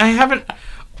know. I haven't...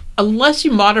 Unless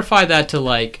you modify that to,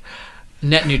 like,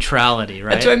 net neutrality,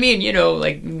 right? That's what I mean,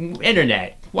 like,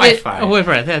 internet,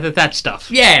 Wi-Fi. That stuff.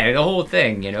 Yeah, the whole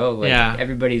thing,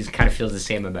 Everybody's kind of feels the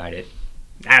same about it.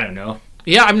 I don't know.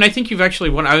 Yeah, I mean, I think you've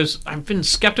actually I've been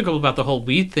skeptical about the whole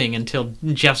weed thing until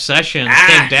Jeff Sessions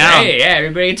came down. Right, yeah,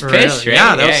 everybody gets pissed, right?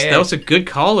 Yeah, that was a good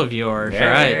call of yours,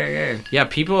 right? Yeah,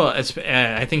 people. I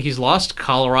think he's lost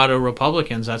Colorado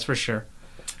Republicans, that's for sure.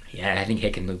 Yeah, I think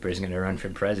Hickenlooper is going to run for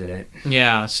president.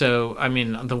 Yeah, so I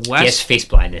mean, the West. He has face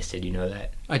blindness. Did you know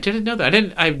that? I didn't know that.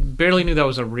 I barely knew that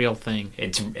was a real thing.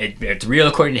 It's real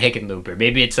according to Hickenlooper.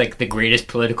 Maybe it's like the greatest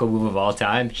political move of all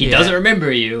time. He doesn't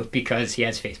remember you because he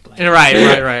has face blindness.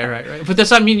 Right. But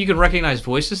does that mean you can recognize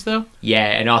voices though? Yeah,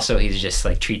 and also he's just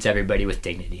like treats everybody with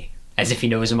dignity, as if he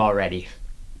knows them already.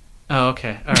 Oh,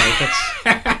 okay. All right.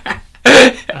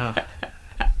 That's.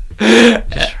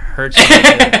 Just hurts.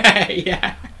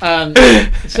 Yeah.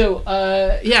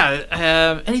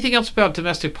 Anything else about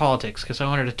domestic politics? Because I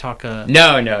wanted to talk.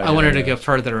 No. I wanted to go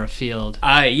further afield.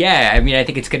 Yeah. I mean, I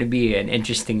think it's going to be an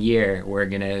interesting year.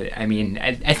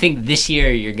 I think this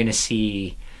year you're going to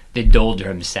see the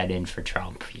doldrums set in for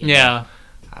Trump. Yeah.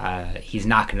 He's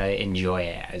not going to enjoy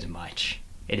it as much.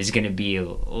 It is going to be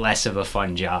less of a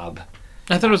fun job.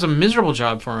 I thought it was a miserable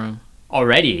job for him.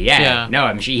 Already, yeah. No,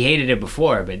 I'm sure he hated it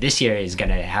before, but this year he's going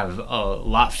to have a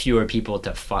lot fewer people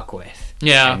to fuck with.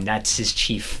 Yeah. And that's his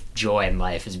chief joy in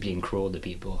life, is being cruel to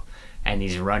people. And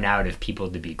he's run out of people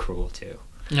to be cruel to.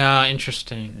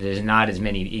 Interesting. There's not as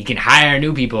many. He can hire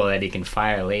new people that he can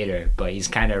fire later, but he's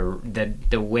kind of...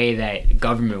 The way that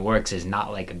government works is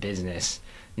not like a business.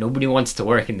 Nobody wants to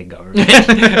work in the government.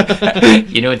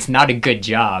 It's not a good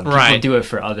job. People do it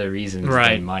for other reasons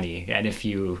than money. And if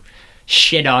you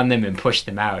shit on them and push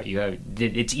them out,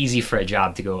 it's easy for a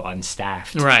job to go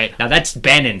unstaffed. Right. Now that's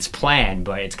Bannon's plan,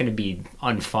 but it's going to be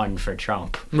unfun for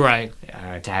Trump. Right.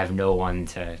 To have no one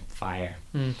to fire.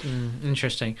 Mm-hmm.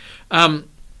 Interesting.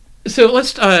 So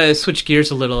let's switch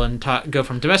gears a little and go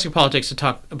from domestic politics to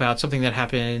talk about something that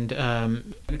happened a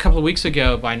couple of weeks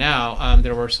ago. By now,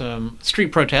 there were some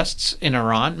street protests in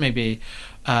Iran, maybe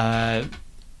set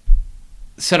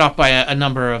off by a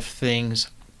number of things.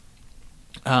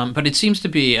 But it seems to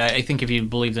be, I think if you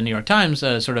believe the New York Times,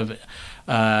 sort of...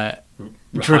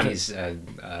 Rouhani's,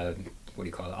 what do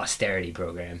you call it, austerity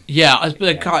program. Yeah,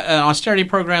 an austerity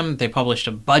program. They published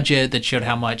a budget that showed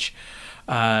how much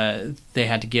they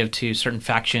had to give to certain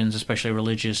factions, especially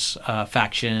religious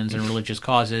factions and religious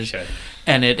causes. Sure.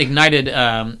 And it ignited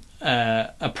a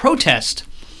protest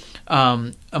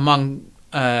among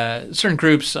certain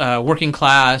groups, working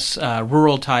class,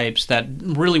 rural types that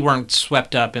really weren't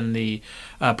swept up in the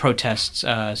protests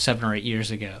 7 or 8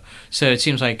 years ago. So it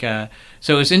seems like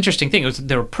so it was an interesting thing.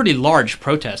 There were pretty large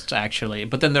protests actually,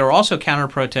 but then there were also counter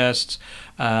protests.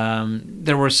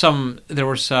 There were some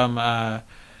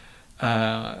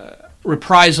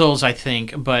reprisals, I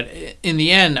think, but in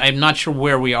the end, I'm not sure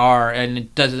where we are, and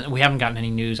we haven't gotten any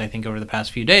news, I think, over the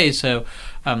past few days. So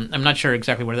I'm not sure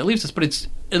exactly where that leaves us, but it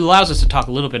allows us to talk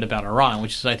a little bit about Iran,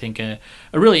 which is, I think, a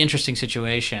really interesting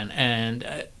situation.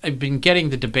 And I've been getting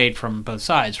the debate from both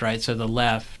sides, right? So the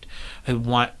left, who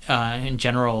want, in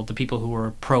general, the people who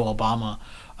are pro-Obama,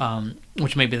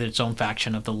 which may be its own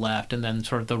faction of the left, and then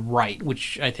sort of the right,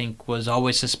 which I think was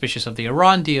always suspicious of the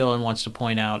Iran deal and wants to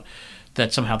point out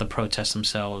that somehow the protests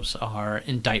themselves are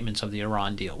indictments of the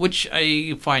Iran deal, which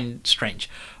I find strange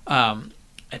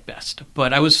at best.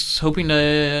 But I was hoping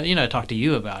to talk to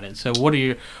you about it. So what are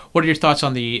your thoughts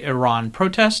on the Iran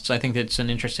protests? I think it's an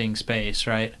interesting space,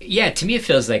 right? Yeah, to me it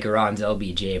feels like Iran's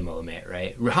LBJ moment,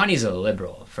 right? Rouhani's a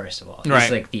liberal, first of all. Right.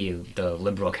 He's like the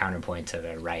liberal counterpoint to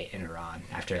the right in Iran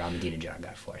after Ahmadinejad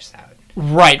got forced out.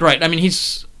 Right. I mean,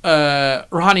 he's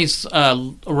Rouhani's a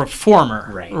reformer,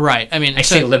 right? I mean, I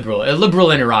say liberal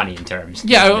in Iranian terms.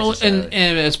 Yeah, and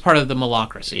as part of the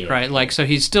malocracy, right? Like, so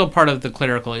he's still part of the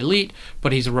clerical elite,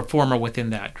 but he's a reformer within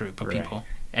that group of people.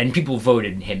 And people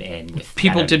voted him in.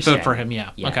 People did vote for him, yeah.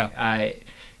 Okay.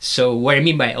 So what I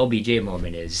mean by LBJ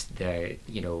moment is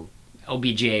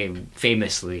LBJ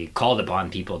famously called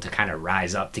upon people to kind of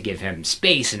rise up to give him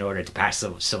space in order to pass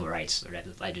the civil rights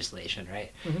legislation,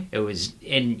 right? Mm-hmm. It was,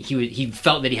 and he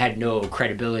felt that he had no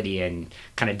credibility in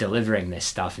kind of delivering this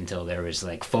stuff until there was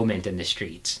like foment in the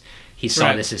streets. He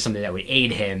saw this as something that would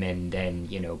aid him, and then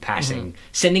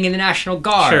sending in the National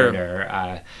Guard,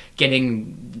 or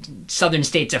getting southern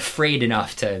states afraid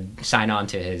enough to sign on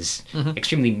to his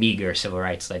extremely meager civil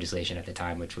rights legislation at the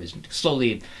time, which was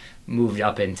slowly moved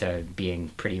up into being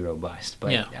pretty robust.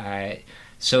 But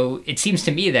so it seems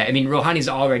to me that, I mean, Rouhani's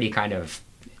already kind of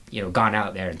gone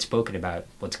out there and spoken about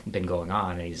what's been going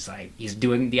on, and he's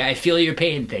doing the "I feel your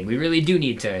pain" thing. We really do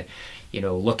need to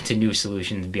look to new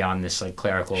solutions beyond this like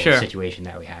clerical situation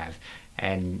that we have.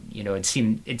 And it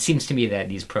seems to me that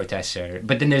these protests are,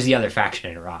 but then there's the other faction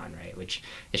in Iran, right, which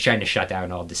is trying to shut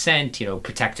down all dissent,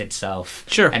 protect itself.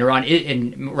 Sure. And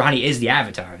Rouhani is the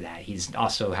avatar of that. He's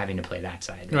also having to play that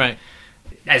side. Right.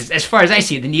 As far as I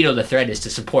see it, the needle of the thread is to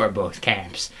support both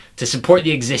camps, to support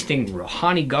the existing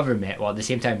Rouhani government while at the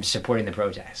same time supporting the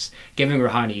protests, giving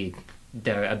Rouhani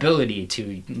the ability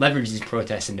to leverage these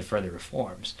protests into further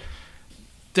reforms.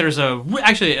 There's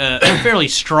actually a fairly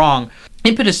strong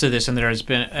impetus to this, and there has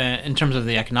been in terms of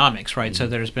the economics, right? Mm-hmm. So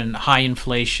there's been high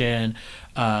inflation.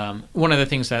 One of the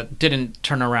things that didn't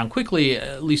turn around quickly,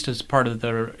 at least as part of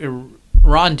the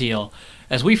Iran deal,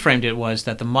 as we framed it, was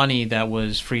that the money that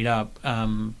was freed up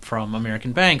from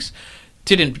American banks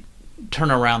didn't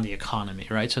turn around the economy,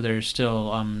 right? So there's still,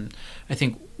 I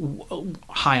think,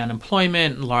 high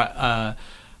unemployment,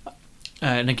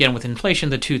 and again, with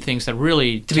inflation, the two things that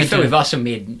really... To be fair, we've also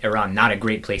made Iran not a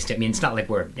great place to... I mean, it's not like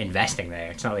we're investing there.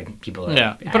 It's not like people are...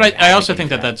 Yeah, but I also think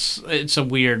that it's a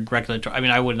weird regulatory... I mean,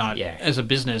 I would not... Yeah. As a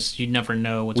business, you never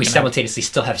know what's We simultaneously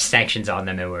still have sanctions on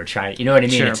them, and we're trying... You know what I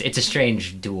mean? Sure. It's a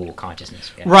strange dual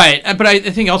consciousness. Yeah. Right, but I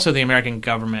think also the American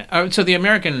government... So the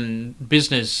American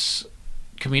business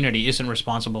community isn't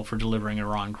responsible for delivering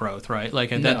Iran growth, right? Like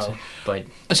that's, no, but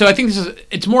so I think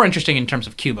it's more interesting in terms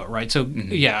of Cuba, right? So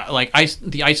like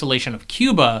the isolation of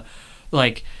Cuba,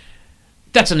 like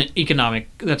that's an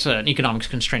economics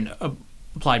constraint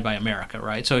applied by America,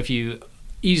 right? So if you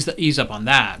ease up on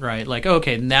that, right? Like,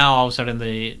 okay, now all of a sudden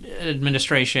the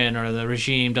administration or the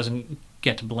regime doesn't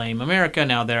get to blame America.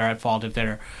 Now they're at fault if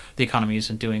the economy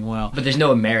isn't doing well. But there's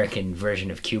no American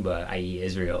version of Cuba, i.e.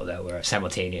 Israel, that we're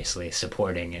simultaneously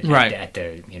supporting at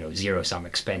the zero-sum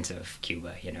expense of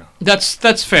Cuba.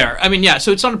 That's fair. I mean, yeah.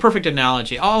 So it's not a perfect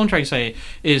analogy. All I'm trying to say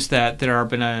is that there have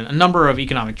been a number of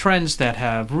economic trends that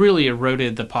have really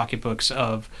eroded the pocketbooks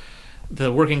of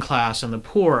the working class and the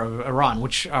poor of Iran,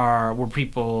 which were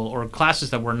people or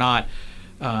classes that were not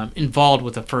involved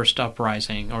with the first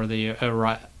uprising or the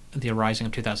uprising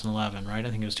of 2011, right? I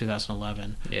think it was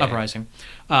 2011 uprising.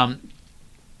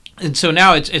 And so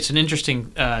now it's an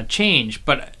interesting change,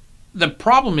 but the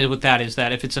problem with that is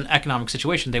that if it's an economic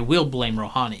situation, they will blame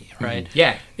Rouhani, right? Mm-hmm.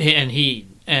 Yeah.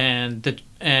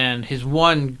 And his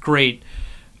one great,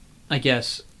 I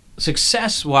guess,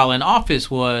 success while in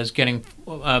office was putting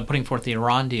forth the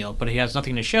Iran deal, but he has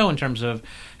nothing to show in terms of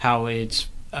how it's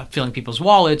filling people's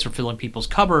wallets or filling people's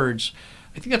cupboards.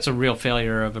 I think that's a real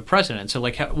failure of a president. So,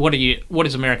 like, what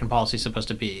is American policy supposed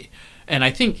to be? And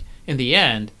I think in the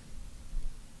end,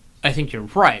 I think you're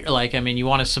right. Like, I mean, you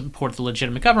want to support the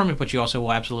legitimate government, but you also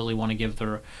will absolutely want to give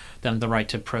them the right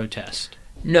to protest.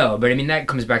 No, but I mean, that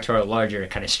comes back to our larger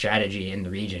kind of strategy in the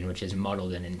region, which is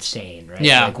muddled and insane, right?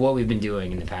 Yeah. Like, what we've been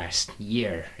doing in the past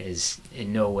year is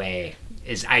in no way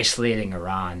is isolating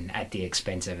Iran at the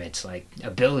expense of its, like,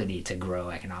 ability to grow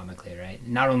economically, right?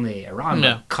 Not only Iran,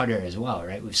 but Qatar as well,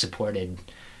 right? We've supported...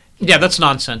 Yeah, that's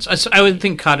nonsense. I would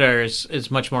think Qatar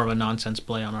is much more of a nonsense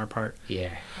play on our part.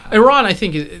 Yeah. Iran, I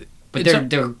think... But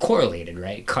they're correlated,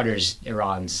 right? Qatar's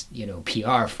Iran's,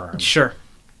 PR firm. Sure.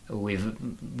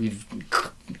 We've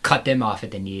cut them off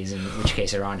at the knees, in which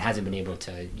case Iran hasn't been able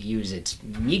to use its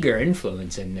meager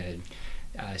influence in the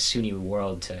Sunni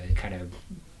world to kind of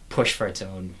push for its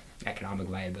own economic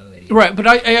viability. Right, but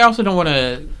I also don't want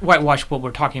to whitewash what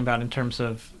we're talking about in terms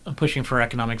of pushing for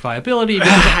economic viability.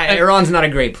 Iran's not a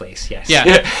great place, yes.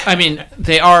 Yeah, I mean,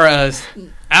 they are an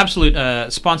absolute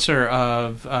sponsor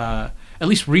of at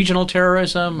least regional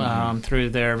terrorism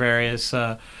through their various...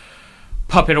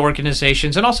 puppet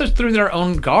organizations, and also through their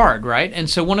own guard, right? And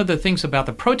so one of the things about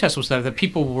the protest was that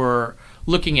people were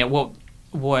looking at what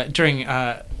during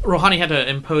Rouhani had to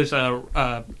impose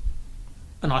an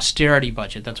austerity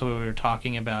budget. That's what we were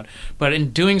talking about. But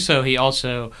in doing so, he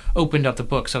also opened up the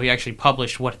book. So he actually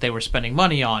published what they were spending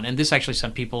money on, and this actually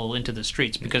sent people into the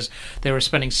streets because they were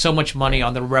spending so much money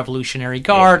on the Revolutionary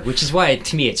Guard. Yeah, which is why,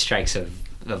 to me, it strikes of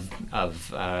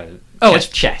it's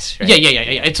chess. Right?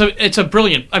 Yeah. It's a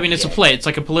brilliant. I mean, it's a play. It's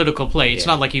like a political play. It's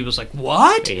not like he was like,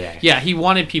 what? Yeah. He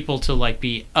wanted people to like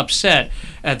be upset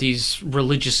at these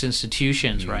religious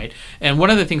institutions, right? And one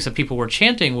of the things that people were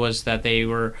chanting was that they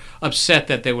were upset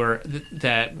that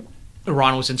that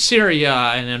Iran was in Syria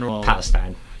and in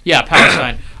Palestine. Yeah,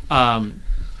 Palestine.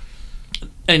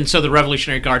 And so the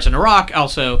Revolutionary Guards in Iraq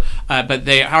also, but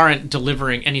they aren't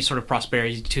delivering any sort of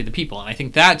prosperity to the people. And I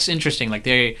think that's interesting. Like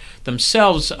they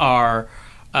themselves are,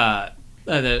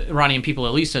 the Iranian people,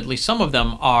 at least some of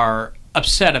them are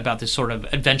upset about this sort of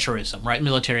adventurism, right?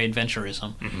 Military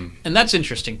adventurism. And that's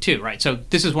interesting too, right? So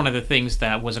this is one of the things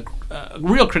that was a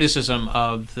real criticism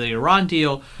of the Iran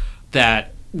deal,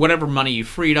 that whatever money you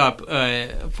freed up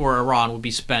for Iran would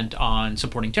be spent on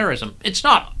supporting terrorism. It's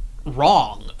not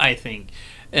wrong, I think.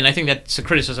 And I think that's a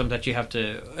criticism that you have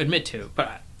to admit to.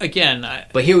 But again...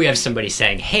 But here we have somebody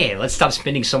saying, hey, let's stop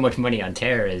spending so much money on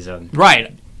terrorism.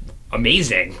 Right.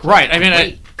 Amazing. Right. I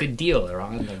mean... good deal,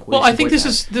 Iran. Like, well, I think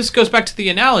this goes back to the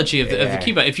analogy of the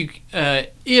kibbutz.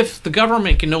 If the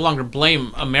government can no longer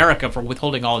blame America for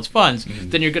withholding all its funds,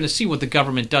 then you're going to see what the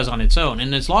government does on its own.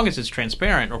 And as long as it's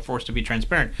transparent or forced to be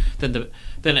transparent, then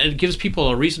it gives people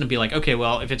a reason to be like, okay,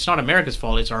 well, if it's not America's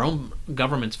fault, it's our own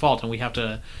government's fault, and we have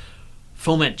to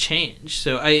foment change.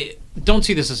 So I don't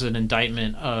see this as an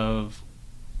indictment of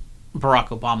Barack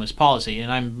Obama's policy,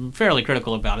 and I'm fairly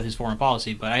critical about his foreign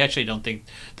policy, but I actually don't think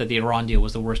that the Iran deal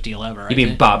was the worst deal ever. You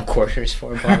mean Bob Corker's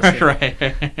foreign policy?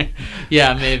 Right.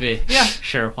 Yeah, maybe. Yeah,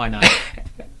 sure, why not?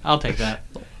 I'll take that.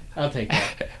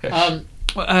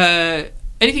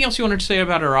 Anything else you wanted to say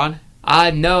about Iran?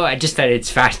 No, I just thought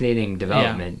it's fascinating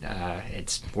development. Yeah.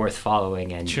 It's worth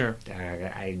following, and sure.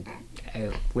 I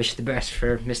wish the best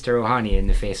for Mr. Rouhani in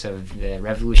the face of the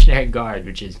Revolutionary Guard,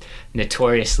 which is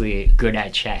notoriously good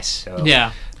at chess. So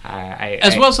yeah,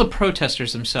 as well as the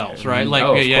protesters themselves, right? Like,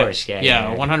 of course,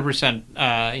 yeah,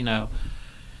 100%.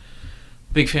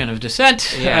 Big fan of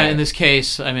dissent. In this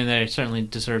case, I mean, they certainly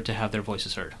deserve to have their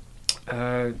voices heard.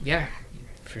 Yeah,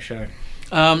 for sure.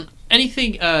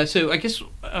 Anything? So I guess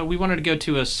we wanted to go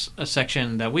to a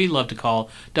section that we love to call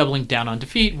 "Doubling Down on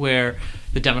Defeat," where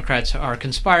the Democrats are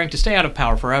conspiring to stay out of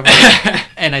power forever.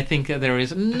 And I think that there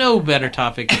is no better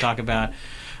topic to talk about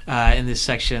in this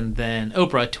section than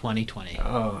Oprah 2020.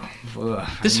 Oh,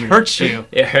 this hurts you.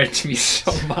 It hurts me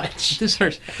so much. This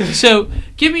hurts. So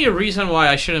give me a reason why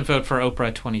I shouldn't vote for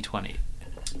Oprah 2020.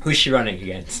 Who's she running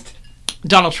against?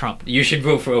 Donald Trump. You should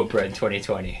vote for Oprah in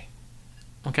 2020.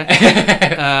 Okay.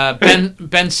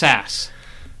 Ben Sass.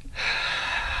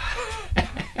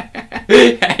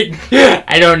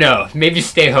 I don't know. Maybe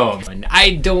stay home.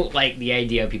 I don't like the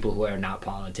idea of people who are not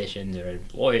politicians or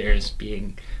lawyers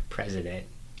being president.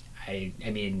 I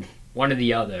mean, one or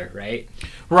the other, right?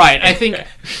 Right. I think,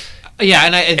 yeah,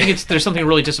 and I think there's something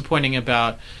really disappointing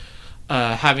about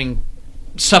having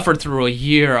suffered through a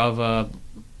year of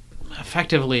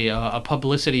effectively a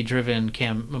publicity-driven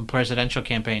presidential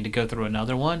campaign to go through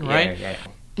another one, right? Yeah.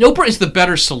 Oprah is the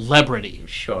better celebrity.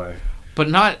 Sure. But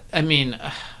not, I mean,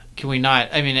 can we not,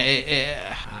 I mean...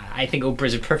 I think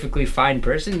Oprah's a perfectly fine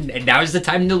person, and now's the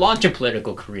time to launch a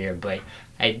political career, but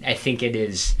I think it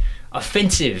is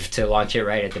offensive to launch it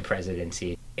right at the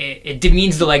presidency. It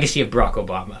demeans the legacy of Barack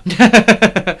Obama.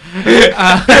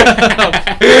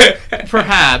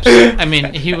 Perhaps. I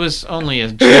mean, he was only a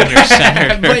junior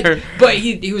senator. but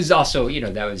he was also,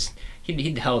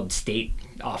 he'd held state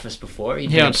office before. He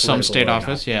held some state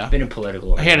office, yeah. Been a political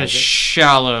organizer. He had a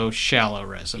shallow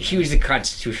resume. He was a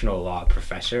constitutional law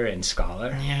professor and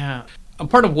scholar. Yeah. A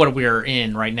part of what we're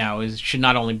in right now should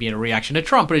not only be a reaction to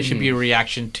Trump, but it should be a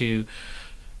reaction to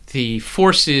the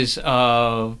forces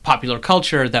of popular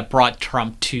culture that brought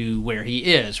Trump to where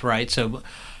he is, right? So,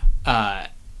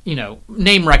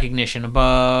 name recognition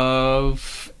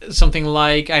above something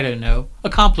like, I don't know,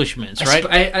 accomplishments, right?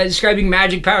 Ascribing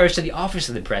magic powers to the office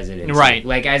of the president. Right.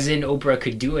 Like, as in Oprah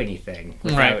could do anything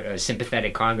without a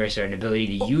sympathetic Congress or an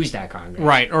ability to use that Congress.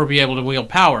 Right, or be able to wield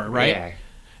power, right? Yeah.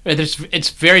 It's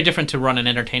very different to run an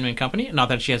entertainment company, not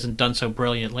that she hasn't done so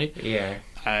brilliantly. Yeah.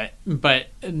 But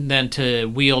then to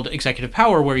wield executive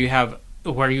power where you have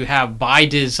by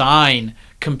design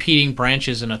competing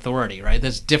branches and authority, right?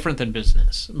 That's different than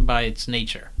business by its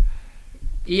nature.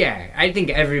 Yeah, I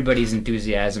think everybody's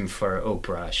enthusiasm for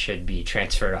Oprah should be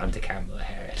transferred onto Kamala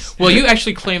Harris. Well, you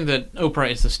actually claim that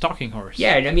Oprah is the stalking horse.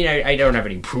 Yeah, I mean, I don't have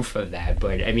any proof of that,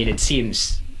 but I mean, it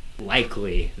seems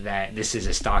likely that this is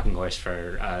a stalking horse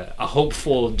for a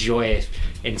hopeful,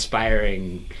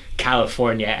 joy-inspiring,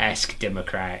 California-esque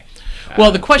Democrat.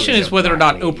 Well, the question is whether or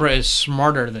not Oprah is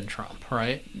smarter than Trump,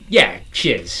 right? Yeah, she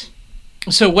is.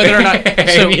 So whether or not...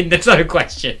 I mean, that's not a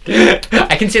question.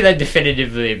 I can say that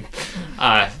definitively.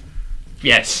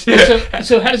 Yes.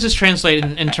 So how does this translate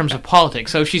in terms of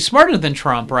politics? So she's smarter than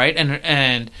Trump, right?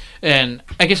 And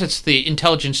I guess it's the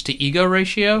intelligence to ego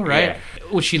ratio, right? Yeah.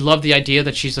 Would she love the idea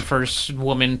that she's the first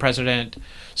woman president,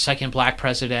 second black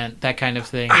president, that kind of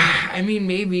thing? I mean,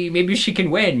 maybe she can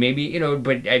win. Maybe,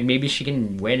 but maybe she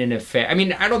can win in a fair... I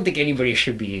mean, I don't think anybody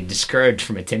should be discouraged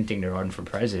from attempting to run for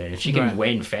president. If she can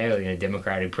win fairly in a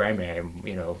Democratic primary,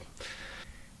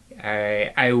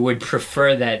 I would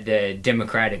prefer that the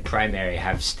Democratic primary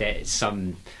have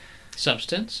some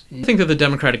substance. I think that the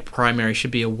Democratic primary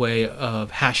should be a way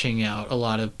of hashing out a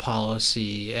lot of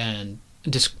policy and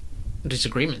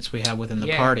disagreements we have within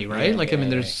the party, right? I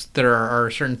mean, there are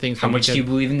certain things. How much do you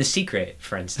believe in The Secret,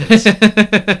 for instance? I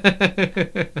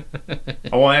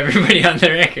want everybody on the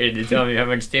record to tell me how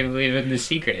much they believe in The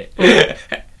Secret.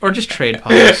 Or just trade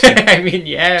policy. I mean,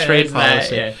 trade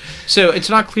policy. Yeah. So it's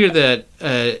not clear that.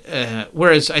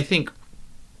 Whereas I think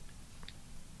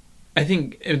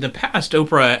in the past,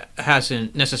 Oprah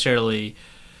hasn't necessarily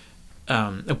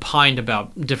opined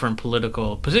about different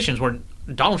political positions. Where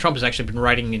Donald Trump has actually been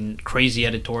writing in crazy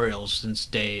editorials since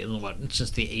the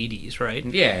 80s, right?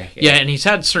 Yeah, and he's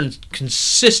had certain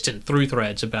consistent through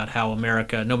threads about how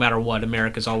America, no matter what,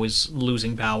 America's always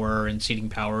losing power and ceding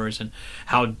powers, and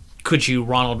how could you,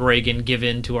 Ronald Reagan, give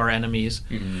in to our enemies?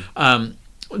 Mm-hmm.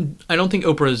 I don't think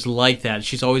Oprah is like that.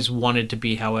 She's always wanted to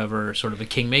be, however, sort of a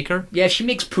kingmaker. Yeah, if she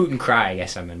makes Putin cry, I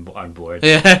guess I'm on board.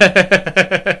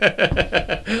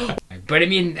 But I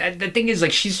mean, the thing is,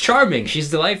 like, she's charming.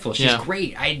 She's delightful. She's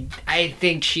great. I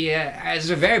think she has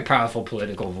a very powerful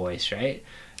political voice, right?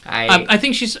 I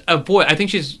think she's a boy. I think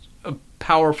she's a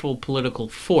powerful political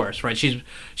force, right? She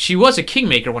was a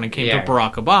kingmaker when it came to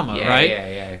Barack Obama, right?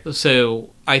 Yeah.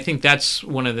 So I think that's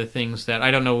one of the things that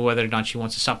I don't know whether or not she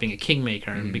wants to stop being a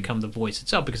kingmaker and become the voice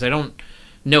itself, because I don't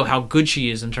know how good she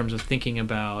is in terms of thinking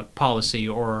about policy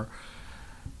or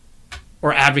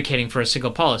advocating for a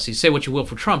single policy. Say what you will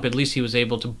for Trump, at least he was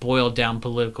able to boil down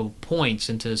political points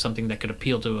into something that could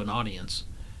appeal to an audience.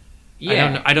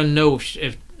 Yeah. I don't know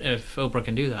if Oprah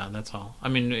can do that, that's all. I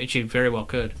mean, she very well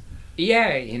could. Yeah,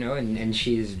 and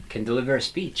she can deliver a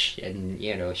speech, and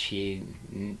she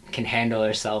can handle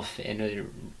herself in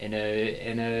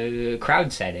a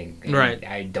crowd setting. And right.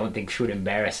 I don't think she would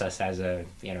embarrass us as a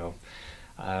in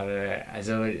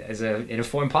a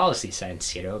foreign policy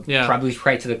sense. Yeah. Probably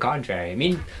quite to the contrary. I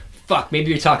mean, fuck,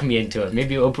 maybe you're talking me into it.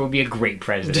 Maybe Oprah would be a great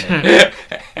president.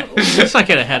 Let's not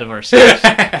get ahead of ourselves.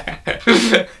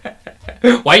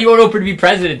 Why do you want Oprah to be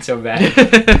president so bad?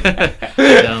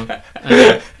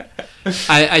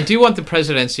 I do want the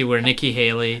presidency where Nikki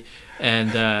Haley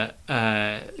and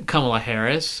Kamala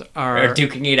Harris are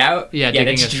duking it out. Yeah,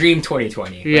 that's Dream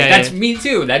 2020. Yeah, that's me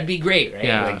too. That'd be great, right?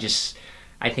 Yeah.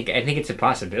 I think it's a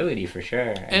possibility for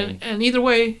sure. And either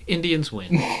way, Indians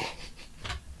win.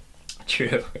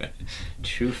 True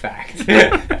fact.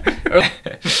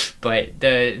 But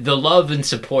the love and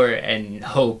support and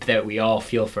hope that we all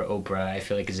feel for Oprah, I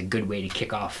feel like, is a good way to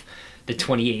kick off the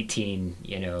 2018,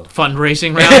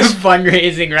 fundraising rounds.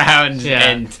 Fundraising rounds, yeah.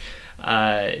 And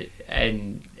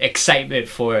and excitement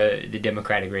for the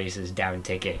Democratic race is down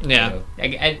ticket. Yeah. So,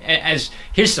 as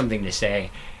here's something to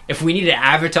say: if we need an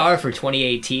avatar for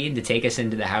 2018 to take us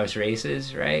into the House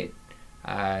races, right?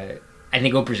 I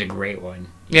think Oprah's a great one.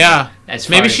 Yeah.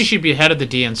 Maybe she as, should be head of the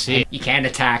DNC. You can't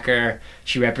attack her.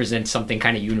 She represents something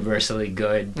kind of universally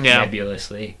good,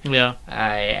 nebulously. Yeah.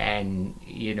 And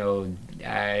it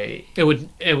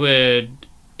would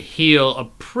heal a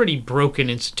pretty broken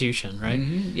institution, right?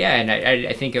 Mm-hmm. Yeah, and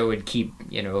I think it would keep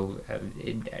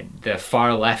the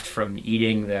far left from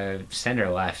eating the center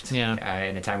left. Yeah.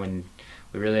 In a time when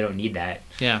we really don't need that.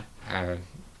 Yeah.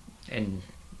 And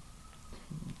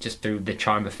just through the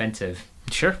charm offensive.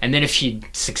 Sure. And then if she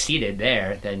succeeded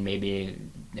there, then maybe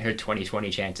her 2020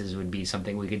 chances would be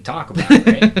something we could talk about,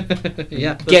 right?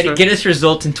 Yeah. Get us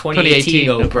results in 2018,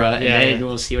 Oprah, and then yeah.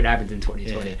 we'll see what happens in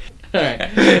 2020. Yeah. All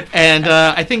right. And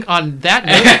I think on that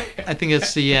note, I think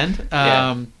it's the end.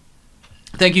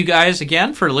 Thank you guys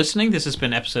again for listening. This has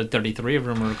been episode 33 of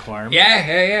Rumor Requirement.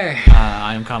 Yeah.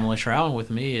 I am Kamala Shrow, and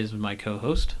with me is my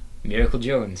co-host, Miracle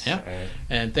Jones. Yeah.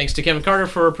 And thanks to Kevin Carter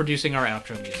for producing our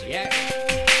outro music. Yeah.